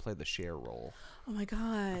enough to play the Cher role. Oh my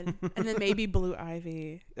God. And then maybe Blue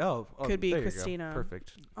Ivy. Oh, Could be there you go. Christina.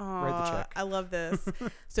 Perfect. Aw, Write the check. I love this.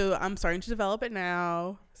 So I'm starting to develop it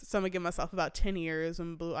now. So I'm gonna give myself about 10 years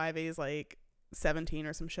when Blue Ivy is like 17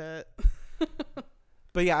 or some shit.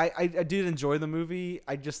 But yeah, I did enjoy the movie.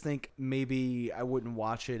 I just think maybe I wouldn't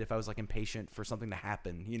watch it if I was like impatient for something to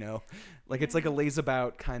happen, you know? Like it's like a lays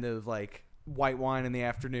about kind of like white wine in the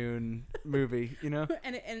afternoon movie, you know?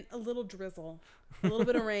 and a little drizzle, a little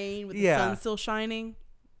bit of rain with the Yeah. sun still shining.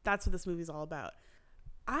 That's what this movie's all about.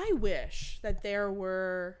 I wish that there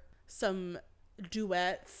were some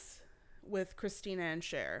duets with Christina and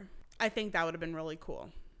Cher. I think that would have been really cool.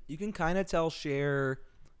 You can kind of tell Cher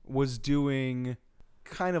was doing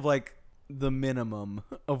kind of like the minimum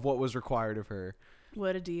of what was required of her.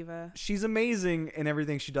 What a diva. She's amazing in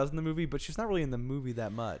everything she does in the movie, but she's not really in the movie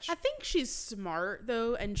that much. I think she's smart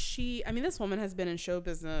though, and this woman has been in show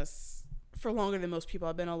business for longer than most people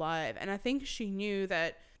have been alive, and I think she knew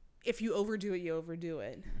that if you overdo it, you overdo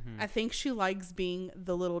it. I think she likes being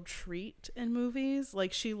the little treat in movies.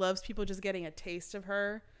 Like she loves people just getting a taste of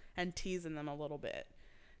her and teasing them a little bit.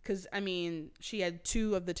 Because, I mean, she had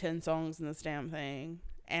 2 of the 10 songs in this damn thing,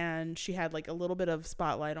 and she had like a little bit of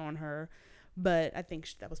spotlight on her. But I think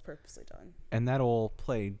that was purposely done. And that'll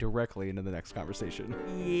play directly into the next conversation.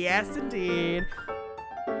 Yes, indeed.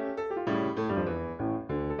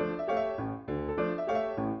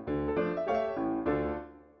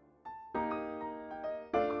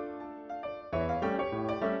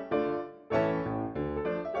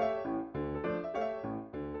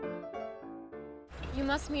 You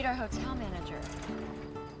must meet our hotel manager.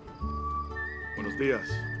 Buenos días.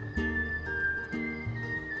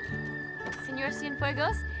 Señor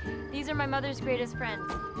Cienfuegos, these are my mother's greatest friends.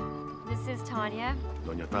 This is Tanya.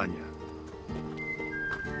 Doña Tanya.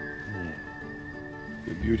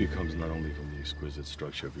 Your beauty comes not only from the exquisite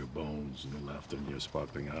structure of your bones and the laughter in your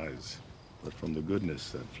sparkling eyes, but from the goodness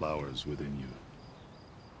that flowers within you,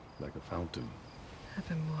 like a fountain. I've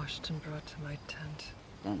been washed and brought to my tent.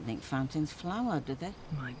 Don't think fountains flower, do they?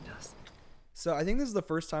 Mine does. So I think this is the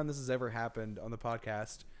first time this has ever happened on the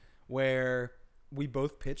podcast where we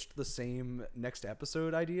both pitched the same next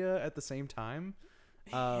episode idea at the same time.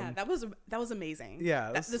 Yeah, that was amazing.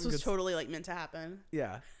 Yeah, this was totally like meant to happen.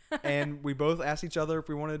 Yeah. And we both asked each other if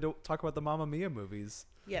we wanted to talk about the Mamma Mia movies.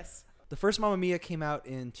 Yes. The first Mamma Mia came out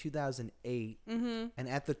in 2008. And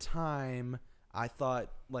at the time, I thought,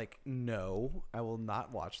 like, no, I will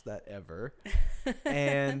not watch that ever.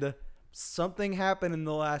 And something happened in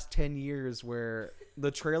the last 10 years where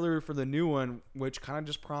the trailer for the new one, which kind of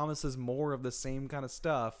just promises more of the same kind of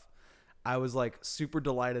stuff, I was like super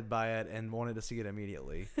delighted by it and wanted to see it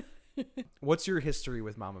immediately. What's your history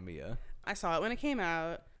with Mamma Mia? I saw it when it came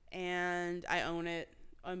out, and I own it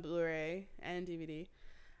on Blu-ray and DVD.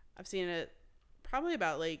 I've seen it probably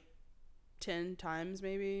about like 10 times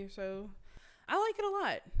maybe, so I like it a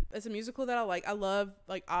lot. It's a musical that I like. I love,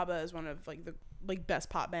 like, ABBA is one of like the best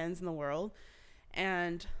pop bands in the world,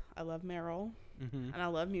 and I love Meryl, and I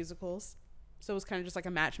love musicals, so it was kind of just like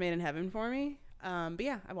a match made in heaven for me. But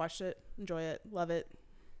yeah, I watched it, enjoy it, love it.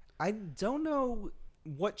 I don't know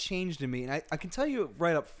what changed in me, and I can tell you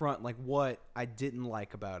right up front, like, what I didn't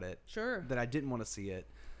like about it. Sure. That I didn't want to see it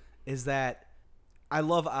is that I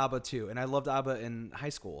love ABBA too, and I loved ABBA in high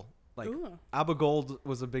school. Like, Ooh. ABBA Gold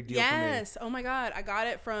was a big deal for me. Yes. Oh my God. I got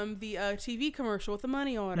it from the TV commercial with the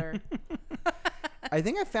money order. I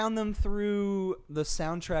think I found them through the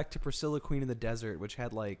soundtrack to Priscilla Queen of the Desert, which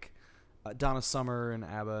had like Donna Summer and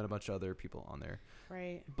ABBA and a bunch of other people on there.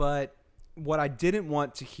 Right. But what I didn't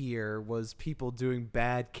want to hear was people doing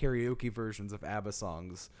bad karaoke versions of ABBA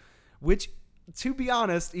songs, which, to be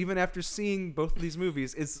honest, even after seeing both of these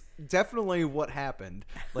movies, is definitely what happened.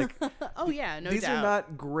 Like, oh yeah, no these doubt. are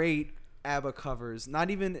not great ABBA covers, not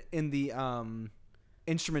even in the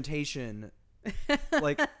instrumentation.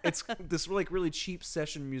 Like, it's this like really cheap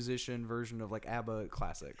session musician version of like ABBA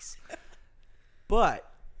classics. But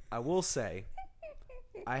I will say,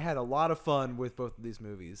 I had a lot of fun with both of these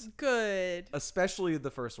movies. Good. Especially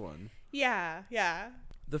the first one. Yeah, yeah.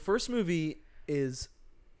 The first movie is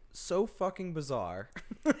so fucking bizarre.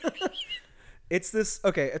 It's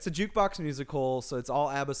a jukebox musical, so it's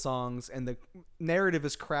all ABBA songs, and the narrative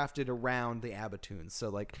is crafted around the ABBA tunes. So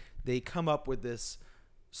like they come up with this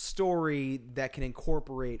story that can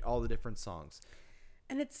incorporate all the different songs.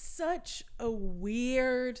 And it's such a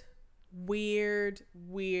weird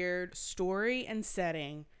story and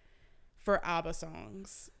setting for ABBA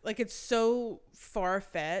songs. Like, it's so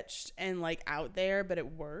far-fetched and like out there, but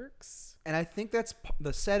it works. And I think that's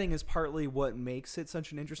the setting is partly what makes it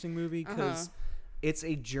such an interesting movie, because it's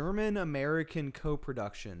a German-American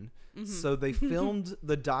co-production. So they filmed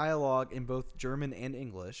the dialogue in both German and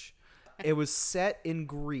English. It was set in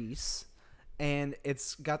Greece, and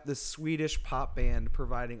it's got this Swedish pop band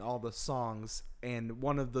providing all the songs, and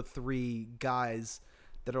one of the three guys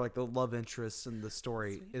that are like the love interests in the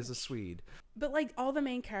story is a Swede. But like all the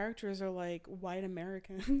main characters are like white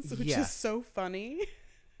Americans, which is so funny.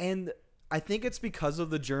 And I think it's because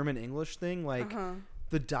of the German English thing. Like,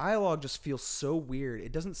 the dialogue just feels so weird.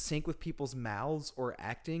 It doesn't sync with people's mouths or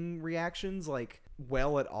acting reactions like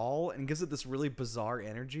well at all, and gives it this really bizarre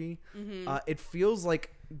energy. It feels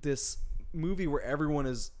like this movie where everyone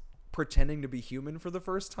is pretending to be human for the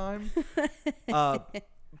first time.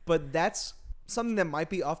 But that's something that might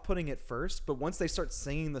be off-putting at first, but once they start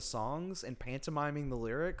singing the songs and pantomiming the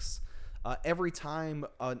lyrics, every time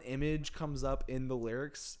an image comes up in the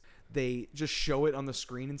lyrics, they just show it on the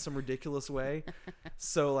screen in some ridiculous way.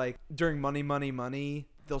 So like during Money, Money, Money,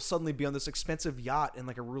 they'll suddenly be on this expensive yacht and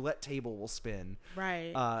like a roulette table will spin.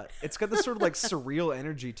 Right. It's got this sort of like surreal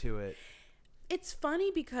energy to it. It's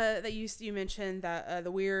funny because that you mentioned that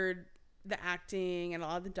the acting and a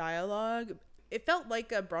lot of the dialogue, it felt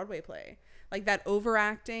like a Broadway play. Like that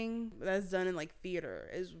overacting that's done in like theater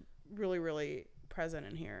is really, really present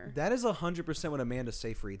in here. That is 100% what Amanda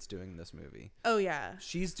Seyfried's doing in this movie. Oh yeah.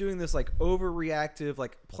 She's doing this like overreactive,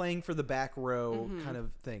 like playing for the back row kind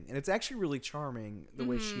of thing. And it's actually really charming the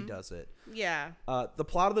way she does it. Yeah. The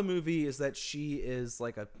plot of the movie is that she is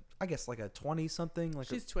like a 20 something. Like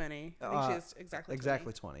she's 20. I think she's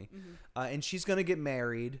exactly 20. And she's going to get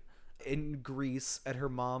married in Greece at her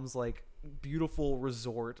mom's like beautiful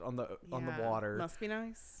resort on the water. Must be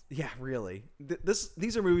nice. Yeah, really.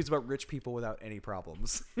 These are movies about rich people without any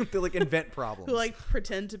problems. They like invent problems. Who like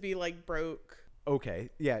pretend to be like broke. Okay.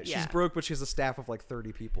 Yeah, she's broke, but she has a staff of like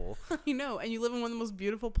 30 people. You know, and you live in one of the most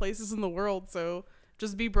beautiful places in the world, so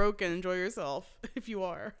just be broke and enjoy yourself if you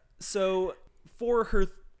are. So for her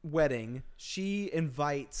wedding, she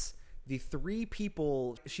invites the 3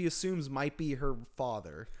 people she assumes might be her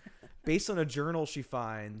father, based on a journal she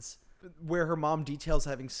finds where her mom details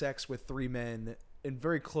having sex with 3 men in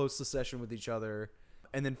very close succession with each other,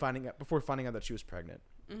 and then finding out that she was pregnant.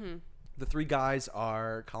 The 3 guys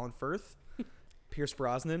are Colin Firth, Pierce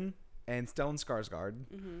Brosnan, and Stellan Skarsgård,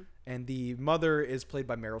 and the mother is played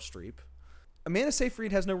by Meryl Streep. Amanda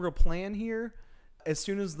Seyfried has no real plan here. As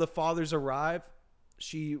soon as the fathers arrive,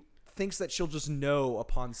 she thinks that she'll just know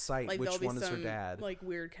upon sight like which one is her dad. Like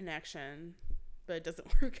weird connection. but it doesn't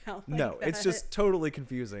work out like No, that. it's just totally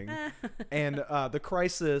confusing. And the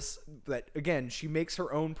crisis that, again, she makes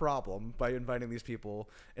her own problem by inviting these people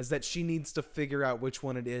is that she needs to figure out which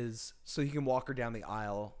one it is so he can walk her down the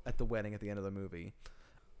aisle at the wedding at the end of the movie.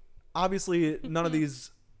 Obviously, none of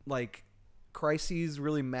these like crises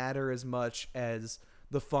really matter as much as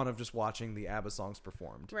the fun of just watching the ABBA songs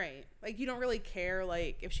performed. Right. Like, you don't really care,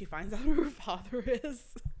 like, if she finds out who her father is.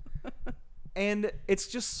 And it's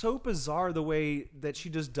just so bizarre the way that she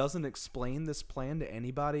just doesn't explain this plan to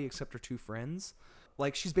anybody except her two friends.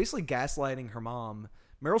 Like, she's basically gaslighting her mom.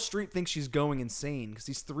 Meryl Streep thinks she's going insane because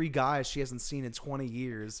these three guys she hasn't seen in 20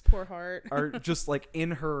 years Poor heart. are just, like,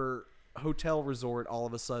 in her hotel resort all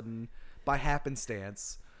of a sudden by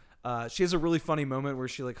happenstance. She has a really funny moment where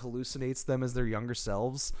she, like, hallucinates them as their younger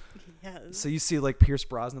selves. Yes. So you see, like, Pierce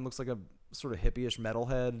Brosnan looks like a sort of hippie-ish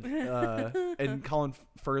metalhead. And Colin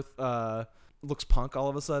Firth looks punk all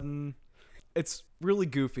of a sudden. It's really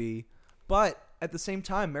goofy. But at the same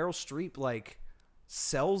time, Meryl Streep, like,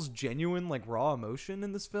 sells genuine, like, raw emotion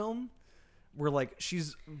in this film. Where, like,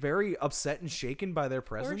 she's very upset and shaken by their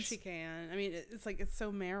presence. Of course she can. I mean, it's like, it's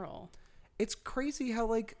so Meryl. It's crazy how,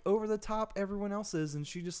 like, over the top everyone else is, and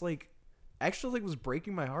she just, like, actually, like, was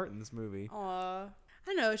breaking my heart in this movie. Aw.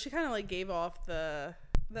 I know, she kind of, like, gave off that,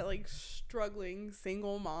 like, struggling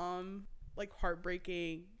single mom, like,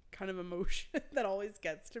 heartbreaking kind of emotion that always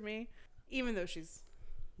gets to me. Even though she's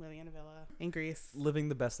living in a villa in Greece. Living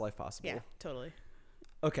the best life possible. Yeah, totally.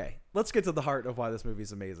 Okay, let's get to the heart of why this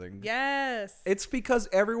movie's amazing. Yes. It's because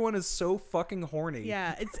everyone is so fucking horny.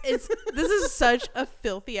 Yeah, it's this is such a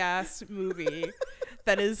filthy ass movie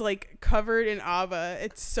that is like covered in ABBA.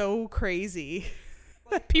 It's so crazy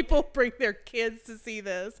that people bring their kids to see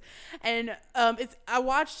this. And I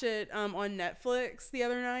watched it on Netflix the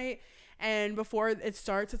other night, and before it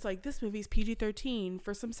starts it's like, this movie's PG-13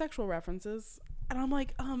 for some sexual references. And I'm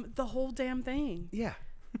like, the whole damn thing. Yeah.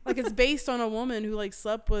 Like, it's based on a woman who like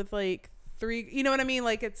slept with like 3, you know what I mean?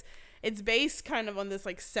 Like, it's based kind of on this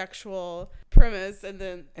like sexual premise,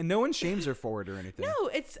 and no one shames her for it or anything. No,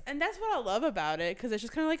 and that's what I love about it, because it's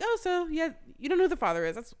just kind of like, oh, so yeah, you don't know who the father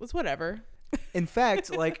is. That's whatever. In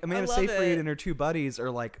fact, like, Amanda Seyfried it. and her two buddies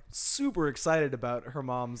are like super excited about her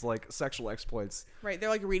mom's like sexual exploits. Right, they're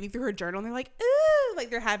like reading through her journal and they're like, ooh, like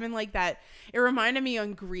they're having like that. It reminded me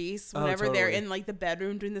on Grease whenever they're in like the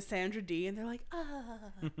bedroom doing the Sandra D, and they're like, ah.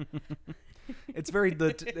 It's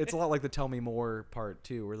it's a lot like the Tell Me More part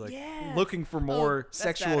too. We're like looking for more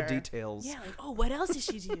sexual better. details. Yeah, like, oh, what else did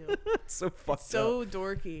she do? It's so fucked so up.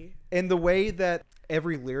 dorky. And the way that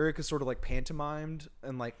every lyric is sort of like pantomimed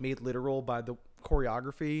and like made literal by the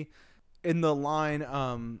choreography. In the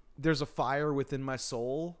line, there's a fire within my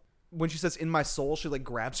soul. When she says in my soul, she like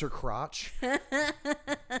grabs her crotch.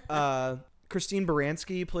 Christine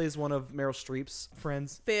Baranski plays one of Meryl Streep's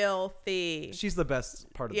friends. Filthy. She's the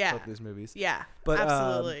best part of both of these movies. Yeah, but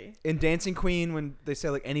absolutely. In Dancing Queen, when they say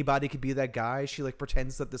like anybody could be that guy, she like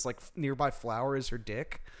pretends that this like nearby flower is her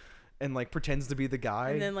dick, and like pretends to be the guy.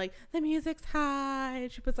 And then like the music's high,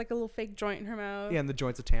 and she puts like a little fake joint in her mouth. Yeah, and the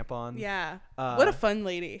joint's a tampon. Yeah. What a fun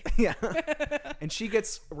lady. Yeah. And she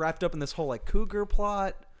gets wrapped up in this whole like cougar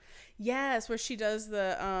plot. Yes, where she does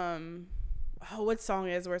the what song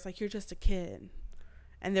is where it's like, you're just a kid,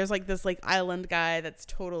 and there's like this like island guy that's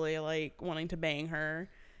totally like wanting to bang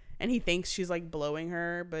her, and he thinks she's like blowing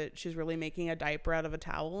her, but she's really making a diaper out of a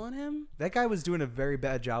towel on him. That guy was doing a very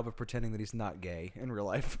bad job of pretending that he's not gay in real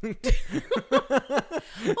life. Well,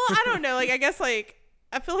 I don't know, like, I guess like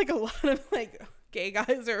I feel like a lot of like gay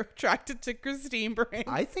guys are attracted to Christine Baranski.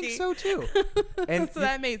 I think so too. And so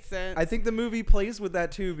that made sense. I think the movie plays with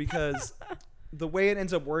that too, because the way it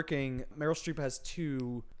ends up working, Meryl Streep has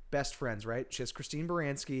two best friends, right? She has Christine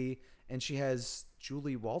Baranski, and she has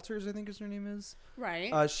Julie Walters, I think is her name is.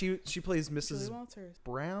 Right. She plays Mrs. Walters.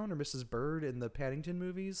 Brown or Mrs. Bird in the Paddington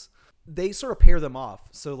movies. They sort of pair them off.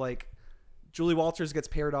 So like Julie Walters gets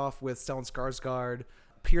paired off with Stellan Skarsgård.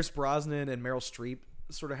 Pierce Brosnan and Meryl Streep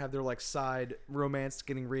sort of have their like side romance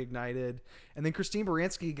getting reignited. And then Christine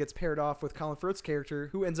Baranski gets paired off with Colin Firth's character,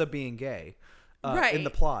 who ends up being gay in the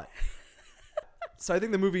plot. So I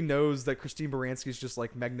think the movie knows that Christine Baranski is just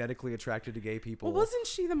like magnetically attracted to gay people. Well, wasn't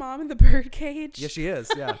she the mom in the birdcage? Yeah, she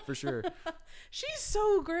is. Yeah, for sure. She's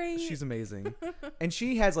so great. She's amazing. And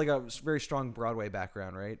she has like a very strong Broadway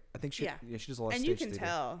background, right? I think she does a lot of and stage you can theater.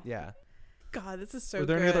 tell. Yeah. God, this is so Are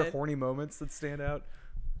there good. any other horny moments that stand out?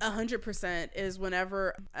 100% is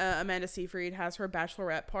whenever Amanda Seyfried has her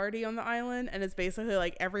bachelorette party on the island, and it's basically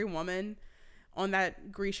like every woman on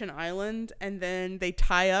that Grecian island, and then they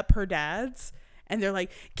tie up her dads, and they're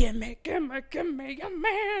like, give me a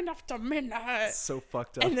man after midnight. So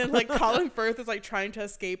fucked up. And then like Colin Firth is like trying to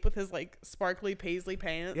escape with his like sparkly paisley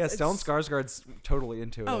pants. Yeah, Stellan Skarsgård's totally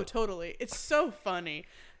into it. Oh, totally. It's so funny.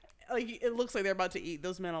 Like it looks like they're about to eat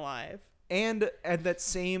those men alive. And at that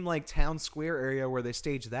same like town square area where they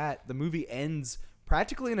stage that, the movie ends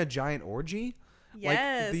practically in a giant orgy.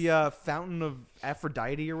 Yes. Like the fountain of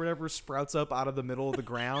Aphrodite or whatever sprouts up out of the middle of the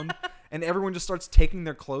ground, and everyone just starts taking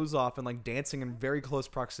their clothes off and like dancing in very close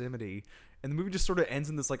proximity. And the movie just sort of ends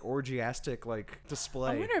in this like orgiastic like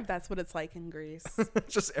display. I wonder if that's what it's like in Greece.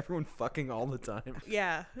 Just everyone fucking all the time.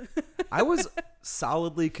 Yeah. I was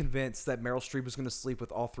solidly convinced that Meryl Streep was going to sleep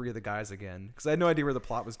with all three of the guys again because I had no idea where the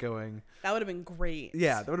plot was going. That would have been great.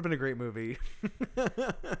 Yeah, that would have been a great movie.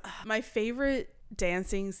 My favorite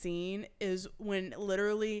dancing scene is when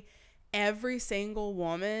literally every single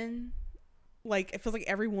woman, like it feels like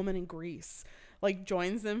every woman in Greece, like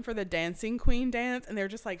joins them for the dancing queen dance, and they're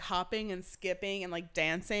just like hopping and skipping and like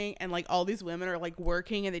dancing, and like all these women are like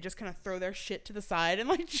working and they just kind of throw their shit to the side and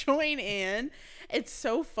like join in. It's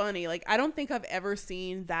so funny. Like I don't think I've ever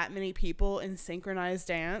seen that many people in synchronized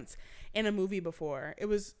dance in a movie before. It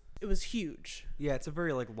was huge. Yeah, it's a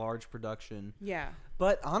very like large production. Yeah.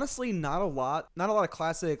 But honestly, not a lot of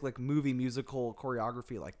classic like movie musical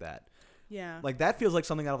choreography like that. Yeah. Like that feels like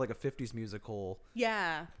something out of like a 50s musical.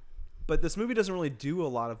 Yeah. But this movie doesn't really do a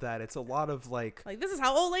lot of that. It's a lot of like this is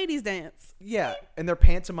how old ladies dance. Yeah, and they're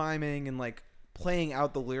pantomiming and like playing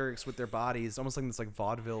out the lyrics with their bodies, almost like in this like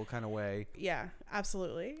vaudeville kind of way. Yeah,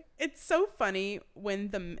 absolutely. It's so funny when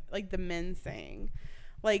the men sing.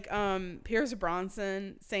 Like Pierce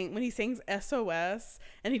Bronson when he sings SOS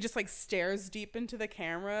and he just like stares deep into the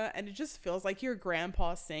camera, and it just feels like your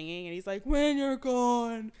grandpa singing, and he's like, when you're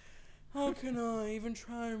gone, how can I even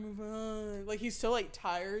try to move on? Like he's so like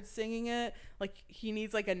tired singing it, like he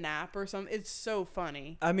needs like a nap or something. It's so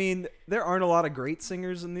funny. I mean, there aren't a lot of great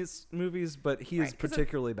singers in these movies, but he is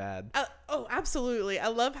particularly bad. Oh, absolutely. I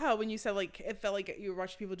love how when you said like it felt like you were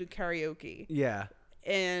watching people do karaoke. Yeah.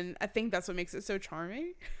 And I think that's what makes it so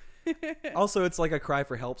charming. Also, it's like a cry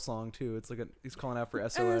for help song too. It's like he's calling out for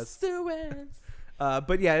SOS. SOS.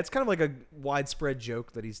 But yeah, it's kind of like a widespread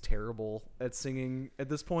joke that he's terrible at singing at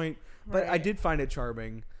this point. But I did find it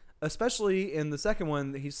charming, especially in the second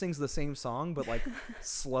one. He sings the same song, but like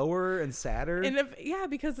slower and sadder. Yeah,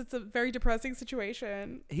 because it's a very depressing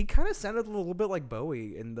situation. He kind of sounded a little bit like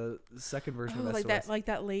Bowie in the second version of SOS. Like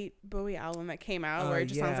that late Bowie album that came out where it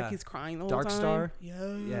just sounds like he's crying the whole Dark time. Star. Yes.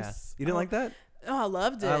 Yeah. You didn't like that? Oh, I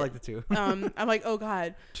loved it. I liked it too. I'm like, oh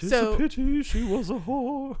god. 'Tis a pity she was a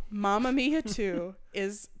whore. Mamma Mia 2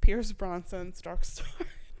 is Pierce Bronson's Dark Star.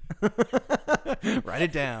 Write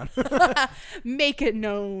it down. Make it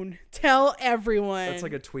known. Tell everyone. That's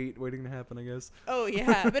like a tweet waiting to happen, I guess. Oh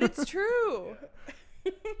yeah, but it's true.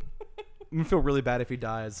 I'm gonna feel really bad if he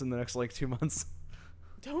dies in the next like 2 months.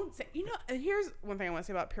 Don't say. And here's one thing I want to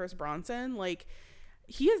say about Pierce Bronson. Like,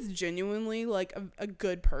 he is genuinely like a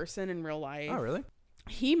good person in real life. Oh really?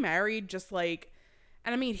 He married just like,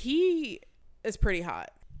 and I mean he is pretty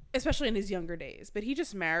hot, especially in his younger days. But he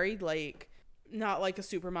just married like. Not like a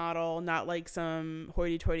supermodel, not like some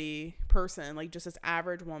hoity-toity person, like just this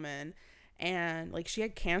average woman, and like she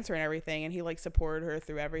had cancer and everything, and he like supported her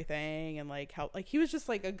through everything and like helped. Like he was just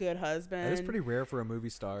like a good husband. That is pretty rare for a movie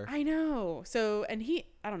star. I know. So, and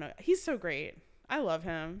I don't know, he's so great. I love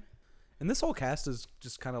him. And this whole cast is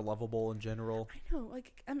just kind of lovable in general. I know.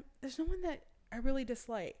 Like, there's no one that I really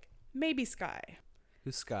dislike. Maybe Sky.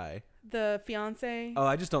 Who's Sky? The fiance. Oh,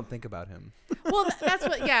 I just don't think about him. Well,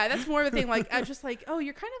 that's more of a thing. Like, I'm just like, oh,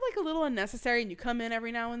 you're kind of like a little unnecessary and you come in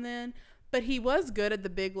every now and then. But he was good at the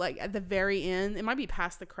big, like at the very end. It might be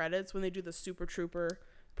past the credits when they do the Super Trooper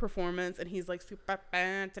performance and he's like,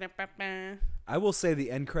 I will say the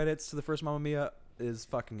end credits to the first Mamma Mia is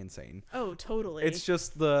fucking insane. Oh, totally. It's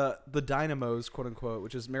just the dynamos, quote unquote,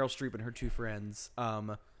 which is Meryl Streep and her two friends.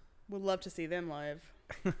 Would love to see them live.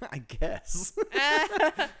 I guess.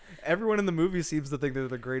 Everyone in the movie seems to think they're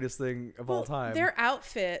the greatest thing of all time. Their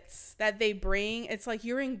outfits that they bring, it's like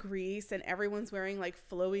you're in Greece and everyone's wearing like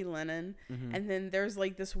flowy linen. Mm-hmm. And then there's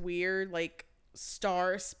like this weird like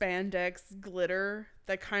star spandex glitter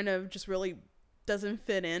that kind of just really doesn't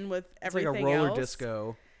fit in with everything else. It's like a roller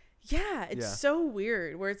disco. Yeah, it's so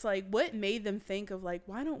weird where it's like what made them think of like,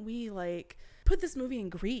 why don't we like put this movie in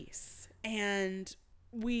Greece and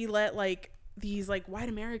we let like these like white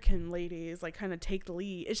American ladies like kind of take the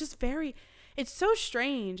lead. It's just it's so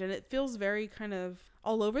strange and it feels very kind of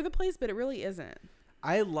all over the place, but it really isn't.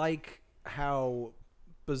 I like how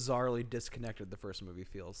bizarrely disconnected the first movie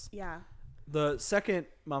feels. Yeah. The second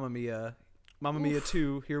Mamma Mia Mamma Mia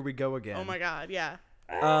 2, Here We Go Again. Oh my God, yeah.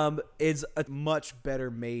 Is a much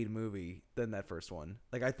better made movie than that first one.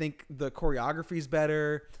 Like, I think the choreography's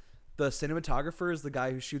better. The cinematographer is the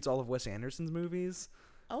guy who shoots all of Wes Anderson's movies.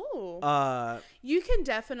 Oh. You can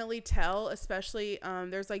definitely tell, especially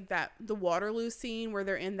there's like the Waterloo scene where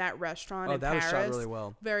they're in that restaurant in Paris. Was shot really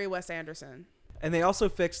well. Very Wes Anderson. And they also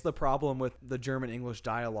fixed the problem with the German-English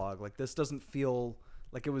dialogue. Like, this doesn't feel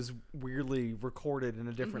like it was weirdly recorded in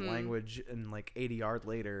a different language and like 80 yards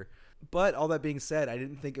later. But all that being said, I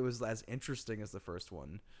didn't think it was as interesting as the first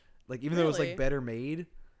one. Like, even though it was like better made,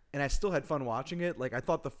 and I still had fun watching it, like I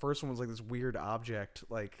thought the first one was like this weird object,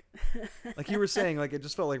 like you were saying, like it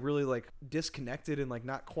just felt like really like disconnected and like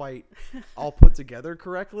not quite all put together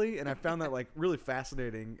correctly. And I found that like really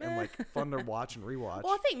fascinating and like fun to watch and rewatch.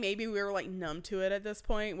 Well, I think maybe we were like numb to it at this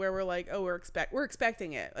point, where we're like, oh, we're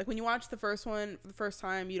expecting it. Like when you watch the first one for the first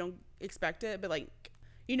time, you don't expect it, but like,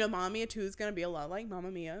 you know, Mamma Mia 2 is gonna be a lot like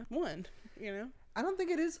Mamma Mia 1. You know, I don't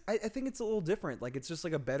think it is. I think it's a little different. Like it's just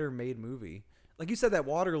like a better made movie. Like you said, that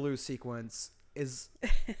Waterloo sequence is,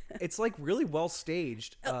 it's like really well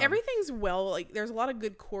staged. Everything's like there's a lot of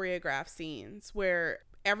good choreographed scenes where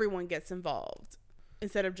everyone gets involved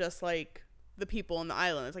instead of just like the people on the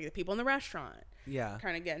island. It's like the people in the restaurant. Yeah.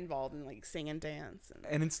 Kind of get involved in like sing and dance.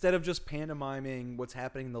 And instead of just pantomiming what's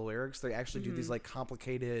happening in the lyrics, they actually do these like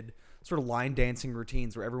complicated sort of line dancing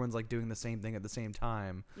routines where everyone's like doing the same thing at the same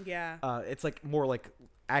time. Yeah. It's like more like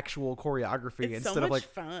actual choreography instead of like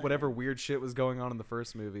fun. Whatever weird shit was going on in the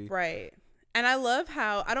first movie. Right. And I love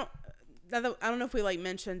how I don't know if we like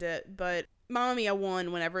mentioned it, but Mamma Mia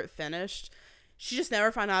 1, whenever it finished, she just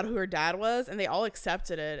never found out who her dad was, and they all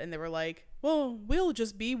accepted it, and they were like, well, we'll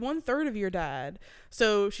just be 1/3 of your dad.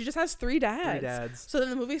 So she just has 3 dads. 3 dads. So then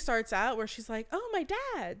the movie starts out where she's like, oh, my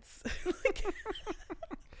dads. Like,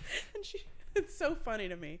 and it's so funny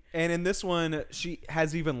to me. And in this one, she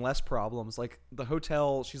has even less problems. Like the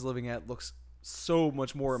hotel she's living at looks so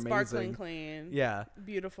much more amazing. Sparkling clean. Yeah.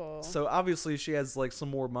 Beautiful. So obviously she has like some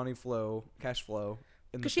more cash flow.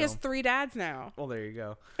 Because she has 3 dads now. Well, there you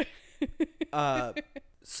go.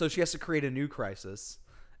 So she has to create a new crisis,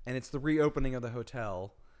 and it's the reopening of the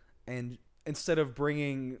hotel. And instead of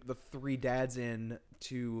bringing the 3 dads in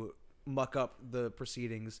to muck up the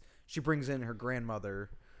proceedings, she brings in her grandmother,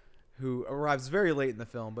 who arrives very late in the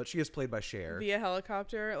film, but she is played by Cher. Via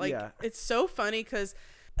helicopter. Like, yeah. It's so funny because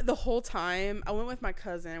the whole time I went with my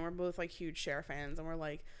cousin, and we're both like huge Cher fans, and we're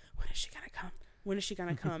like, when is she gonna come? When is she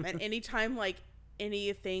gonna come? And anytime like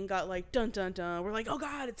anything got like dun dun dun, we're like, oh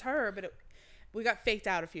God, it's her. But we got faked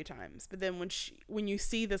out a few times. But then when you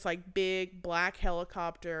see this like big black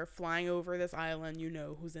helicopter flying over this island, you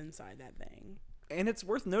know who's inside that thing. And it's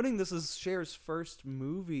worth noting this is Cher's first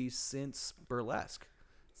movie since Burlesque.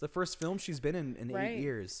 It's the first film she's been in 8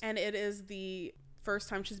 years. And it is the first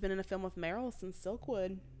time she's been in a film with Meryl since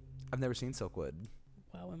Silkwood. I've never seen Silkwood.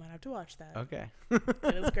 Well, we might have to watch that. Okay.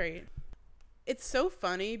 It is great. It's so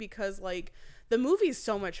funny because like the movie's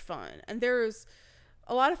so much fun, and there's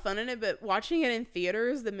a lot of fun in it, but watching it in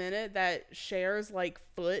theaters, the minute that Cher's like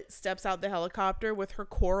foot steps out the helicopter with her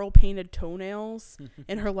coral painted toenails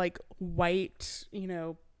and her like white,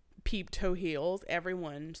 peep toe heels,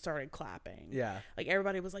 everyone started clapping. Yeah. Like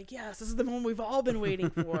everybody was like, yes, this is the moment we've all been waiting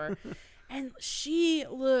for. And she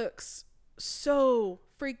looks so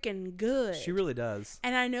freaking good. She really does.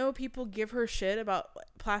 And I know people give her shit about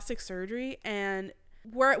plastic surgery, and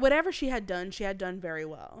whatever she had done very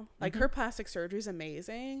well. Like her plastic surgery is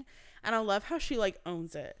amazing, and I love how she like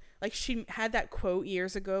owns it. Like she had that quote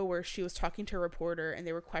years ago where she was talking to a reporter, and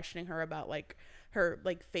they were questioning her about like her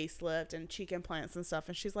like facelift and cheek implants and stuff,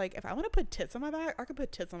 and she's like, if I want to put tits on my back, I could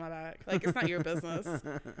put tits on my back. Like it's not your business.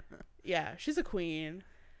 Yeah, she's a queen.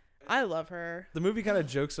 I love her. The movie kind of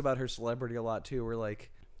jokes about her celebrity a lot too, where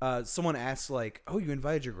like someone asks like, oh, you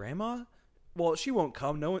invited your grandma? Well, she won't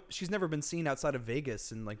come. No, she's never been seen outside of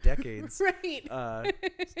Vegas in like decades. Right.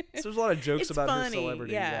 So there's a lot of jokes about funny. her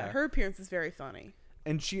celebrity. Yeah, her appearance is very funny.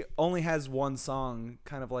 And she only has one song,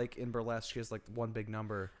 kind of like in Burlesque. She has like one big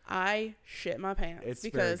number. I shit my pants. It's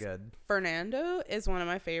because very good. Fernando is one of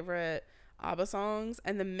my favorite ABBA songs,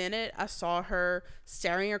 and the minute I saw her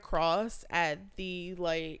staring across at the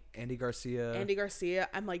like Andy Garcia,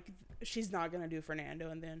 I'm like, she's not gonna do Fernando.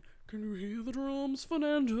 And then, can you hear the drums,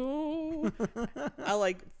 Fernando? I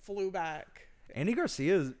like flew back. Andy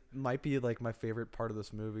Garcia might be like my favorite part of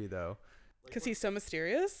this movie though, because he's so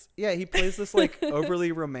mysterious. Yeah, he plays this like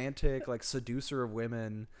overly romantic like seducer of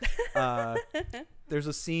women. There's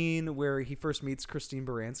a scene where he first meets Christine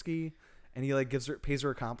Baranski, and he like pays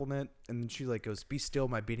her a compliment, and then she like goes, "Be still,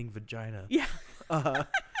 my beating vagina." Yeah.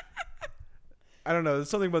 I don't know. There's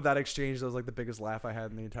something about that exchange that was like the biggest laugh I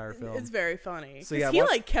had in the entire film. It's very funny. So So yeah, he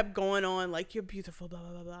like kept going on like you're beautiful, blah blah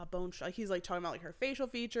blah blah, bone. Like he's like talking about like her facial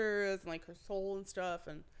features and like her soul and stuff,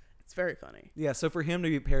 and it's very funny. Yeah, so for him to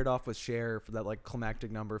be paired off with Cher for that like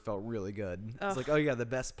climactic number felt really good. It's like, oh yeah, the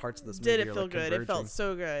best parts of this movie Did it are, feel like, good? It converging. felt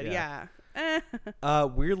so good. Yeah.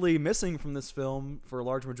 Weirdly missing from this film for a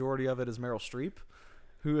large majority of it is Meryl Streep,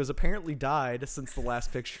 who has apparently died since the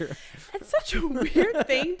last picture. It's such a weird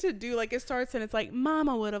thing to do. Like it starts and it's like,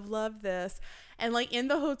 Mama would have loved this. And like in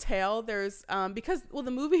the hotel, there's because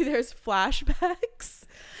the movie there's flashbacks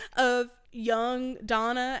of young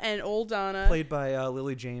Donna and old Donna, Played by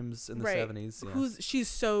Lily James in the 70s. Yeah. She's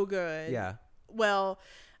so good. Yeah. Well,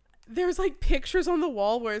 there's like pictures on the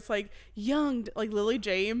wall where it's like young like Lily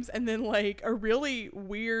James and then like a really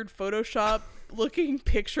weird Photoshop looking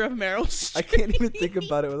picture of Meryl Streep. I can't even think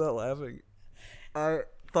about it without laughing. I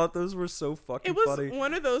thought those were so fucking It was funny.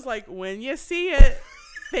 one of those like when you see it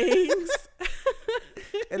things.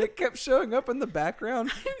 And it kept showing up in the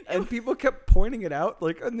background and people kept pointing it out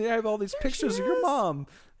like, and they have all these pictures of your mom.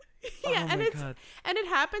 Yeah, oh and my it's God. and it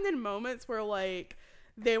happened in moments where like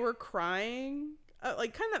they were crying,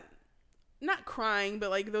 like kind of not crying, but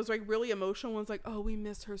like those like really emotional ones, like, oh, we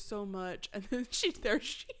miss her so much, and then she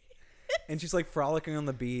And she's like frolicking on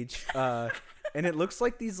the beach, and it looks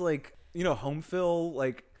like these like, you know, home fill,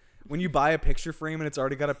 like when you buy a picture frame and it's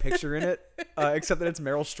already got a picture in it, except that it's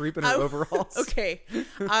Meryl Streep in her overalls. Okay,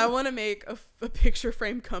 I want to make a picture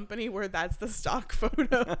frame company where that's the stock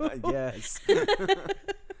photo. Yes.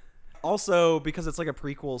 Also, because it's like a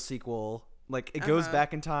prequel sequel, like it goes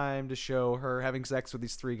back in time to show her having sex with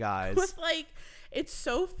these three guys. With like, it's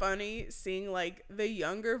so funny seeing like the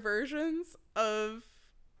younger versions of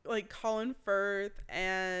like Colin Firth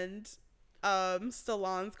and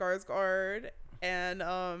Stellan Skarsgård and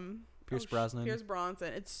Pierce Brosnan. Pierce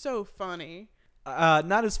Bronson. It's so funny.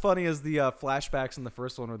 Not as funny as the flashbacks in the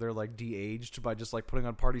first one where they're like de-aged by just like putting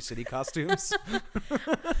on Party City costumes.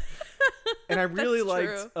 And I really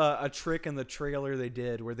liked a trick in the trailer they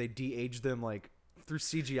did where they de-aged them like through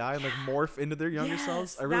CGI and like morph into their younger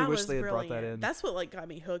selves. I really wish they had brought that in. That's what like got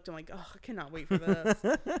me hooked. I'm like, oh, I cannot wait for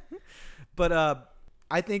this. But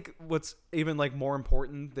I think what's even like more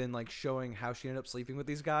important than like showing how she ended up sleeping with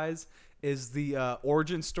these guys is the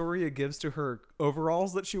origin story it gives to her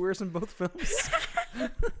overalls that she wears in both films.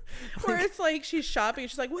 Where it's like she's shopping,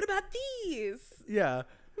 she's like, what about these? Yeah.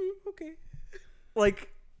 Okay.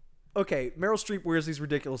 Like, okay, Meryl Streep wears these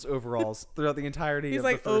ridiculous overalls throughout the entirety of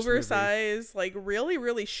the first oversized, like really,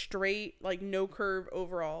 really straight, like no curve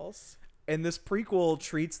overalls. And this prequel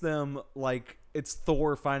treats them like it's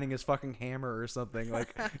Thor finding his fucking hammer or something.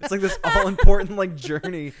 Like it's like this all important like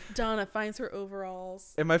journey. Donna finds her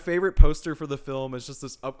overalls. And my favorite poster for the film is just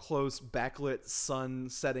this up close backlit sun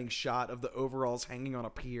setting shot of the overalls hanging on a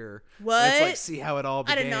pier. What? And it's like, see how it all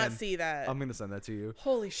began. I did not see that. I'm gonna send that to you.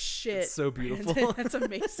 Holy shit! It's so beautiful. Brandon, that's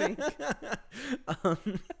amazing.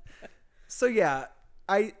 So yeah,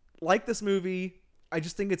 I like this movie. I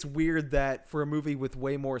just think it's weird that for a movie with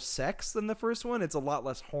way more sex than the first one, it's a lot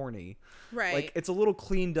less horny. Right. Like, it's a little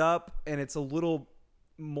cleaned up and it's a little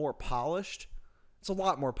more polished. It's a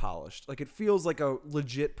lot more polished. Like, it feels like a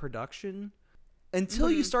legit production until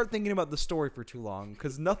you start thinking about the story for too long,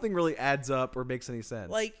 because nothing really adds up or makes any sense.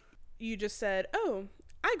 Like, you just said, oh,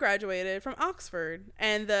 I graduated from Oxford,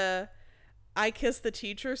 and the I Kissed the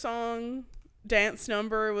Teacher song dance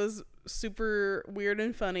number was super weird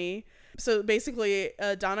and funny. So basically,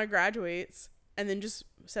 Donna graduates and then just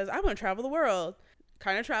says, I want to travel the world.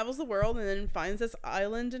 Kind of travels the world and then finds this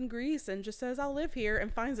island in Greece and just says, I'll live here,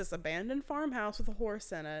 and finds this abandoned farmhouse with a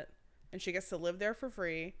horse in it. And she gets to live there for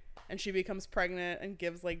free. And she becomes pregnant and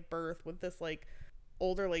gives like birth with this like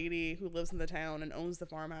older lady who lives in the town and owns the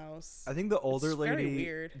farmhouse. I think the older It's very lady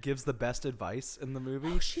weird. gives the best advice in the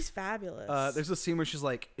movie. Oh, she's fabulous. There's a scene where she's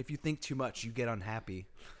like, if you think too much, you get unhappy.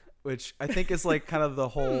 Which I think is like kind of the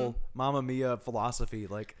whole Mamma Mia philosophy.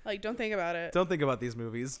 Like, don't think about it. don't think about these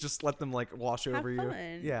movies. Just let them like wash Have over fun.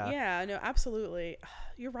 you. Yeah. Yeah, no, absolutely.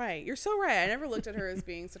 You're right. You're so right. I never looked at her as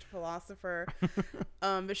being such a philosopher.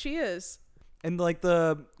 But she is. And like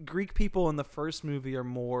the Greek people in the first movie are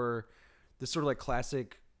more this sort of like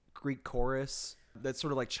classic Greek chorus that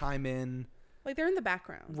sort of like chime in. Like they're in the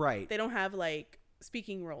background. Right. They don't have like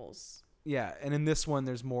speaking roles. Yeah, and in this one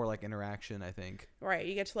there's more like interaction, I think. Right.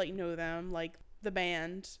 You get to like know them, like the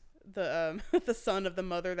band, the the son of the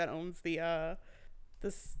mother that owns the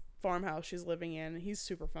this farmhouse she's living in. He's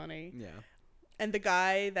super funny. Yeah. And the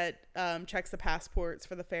guy that checks the passports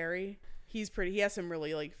for the ferry, he has some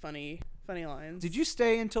really like funny lines. Did you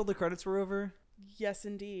stay until the credits were over? Yes,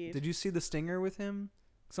 indeed. Did you see the stinger with him?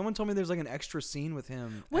 Someone told me there's like an extra scene with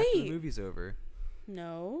him after the movie's over.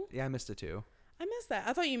 No. Yeah, I missed it too. I missed that.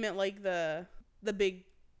 I thought you meant like the big.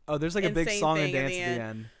 Oh, there's like a big song and dance at the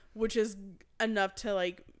end, which is enough to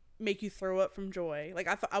like make you throw up from joy. Like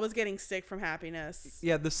I was getting sick from happiness.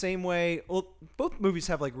 Yeah, the same way. Well, both movies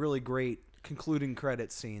have like really great concluding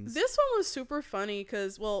credit scenes. This one was super funny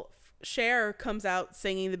because Cher comes out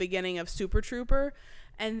singing the beginning of Super Trooper,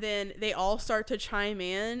 and then they all start to chime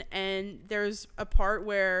in, and there's a part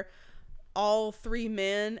where all three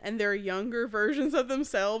men and their younger versions of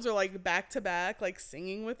themselves are like back to back, like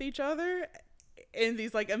singing with each other in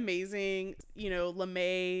these like amazing,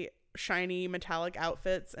 lame, shiny metallic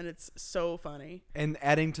outfits, and it's so funny. And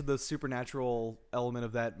adding to the supernatural element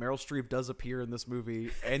of that, Meryl Streep does appear in this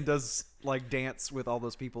movie and does like dance with all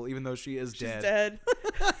those people, even though she's dead.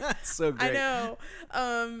 So great. I know.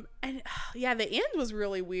 And yeah, the end was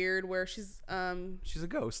really weird where she's a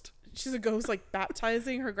ghost. She's a ghost, like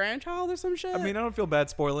baptizing her grandchild or some shit. I mean, I don't feel bad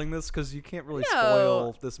spoiling this because you can't really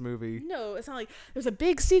spoil this movie. No, it's not like there's a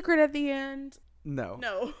big secret at the end. No,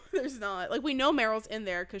 there's not. Like, we know Meryl's in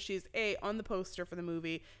there because she's on the poster for the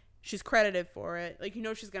movie. She's credited for it. Like,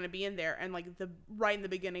 she's gonna be in there, and like right in the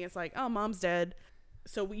beginning, it's like, oh, mom's dead,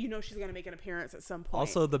 so she's gonna make an appearance at some point.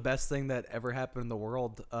 Also, the best thing that ever happened in the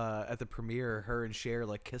world at the premiere, her and Cher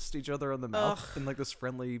like kissed each other on the mouth and like this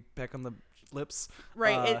friendly peck on the lips.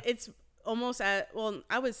 Right. It's almost I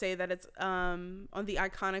would say that it's on the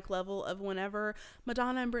iconic level of whenever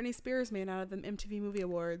Madonna and Britney Spears made out of the MTV Movie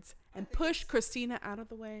Awards and pushed Christina out of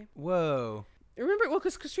the way. Whoa. Remember,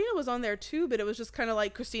 because Christina was on there too, but it was just kind of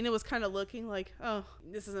like Christina was kind of looking like, oh,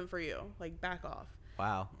 this isn't for you. Like, back off.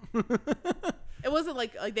 Wow. It wasn't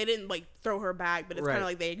like they didn't like throw her back, but it's kind of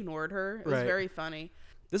like they ignored her. It was very funny.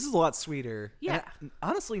 This is a lot sweeter. Yeah. And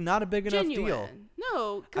honestly, not a big enough deal.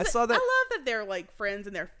 No, because I love that they're like friends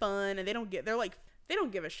and they're fun and they don't give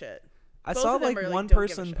a shit. I saw like one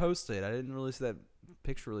person post it. I didn't really see that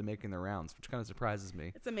picture really making the rounds, which kind of surprises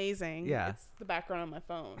me. It's amazing. Yeah. It's the background on my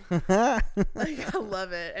phone. Like, I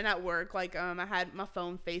love it. And at work, like, I had my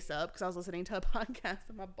phone face up because I was listening to a podcast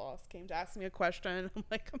and my boss came to ask me a question. I'm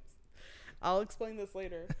like, I'll explain this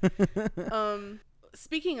later.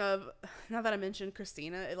 Speaking of, now that I mentioned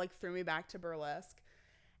Christina, it like threw me back to Burlesque,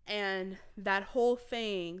 and that whole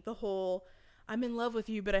thing, the whole I'm in love with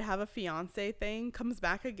you but I have a fiance thing comes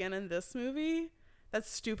back again in this movie. That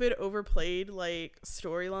stupid overplayed like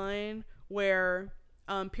storyline where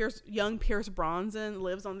young Pierce Bronson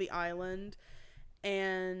lives on the island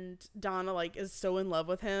and Donna like is so in love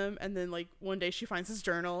with him, and then like one day she finds his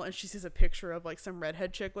journal and she sees a picture of like some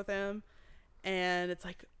redhead chick with him, and it's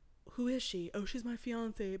like, who is she? Oh, she's my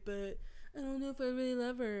fiance, but I don't know if I really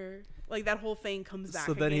love her. Like, that whole thing comes back.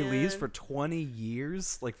 So then he leaves for 20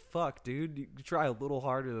 years? Like, fuck, dude. You try a little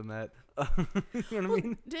harder than that. You know what I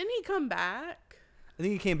mean? Didn't he come back? I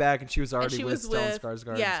think he came back and she was already with Stellan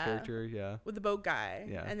Skarsgård's character. Yeah. With the boat guy.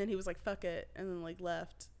 Yeah. And then he was like, fuck it. And then, like,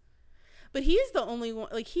 left. But he's the only one.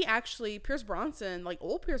 Like, Pierce Bronson, like,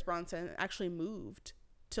 old Pierce Bronson, actually moved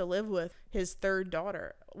to live with his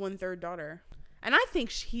one-third daughter. And I think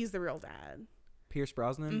he's the real dad. Pierce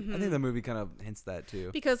Brosnan? Mm-hmm. I think the movie kind of hints that too.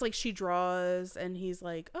 Because like she draws and he's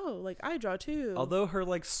like, oh, like I draw too. Although her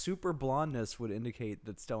like super blondness would indicate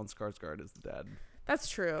that Stellan Skarsgård is the dad. That's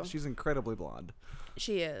true. She's incredibly blonde.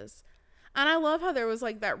 She is. And I love how there was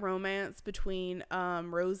like that romance between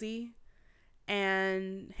Rosie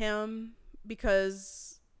and him,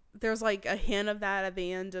 because there's like a hint of that at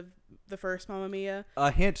the end of the first Mamma Mia.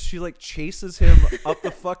 A hint. She like chases him up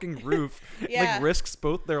the fucking roof. Yeah. Like risks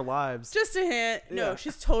both their lives. Just a hint. No, Yeah.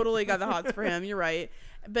 she's totally got the hots for him. You're right.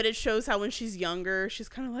 But it shows how when she's younger, she's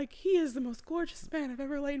kind of like, he is the most gorgeous man I've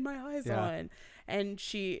ever laid my eyes on. And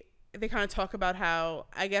they kind of talk about how,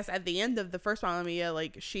 I guess at the end of the first Mamma Mia,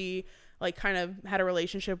 like she like kind of had a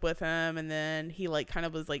relationship with him, and then he like kind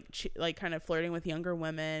of was like kind of flirting with younger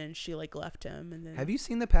women, and she like left him. And then Have you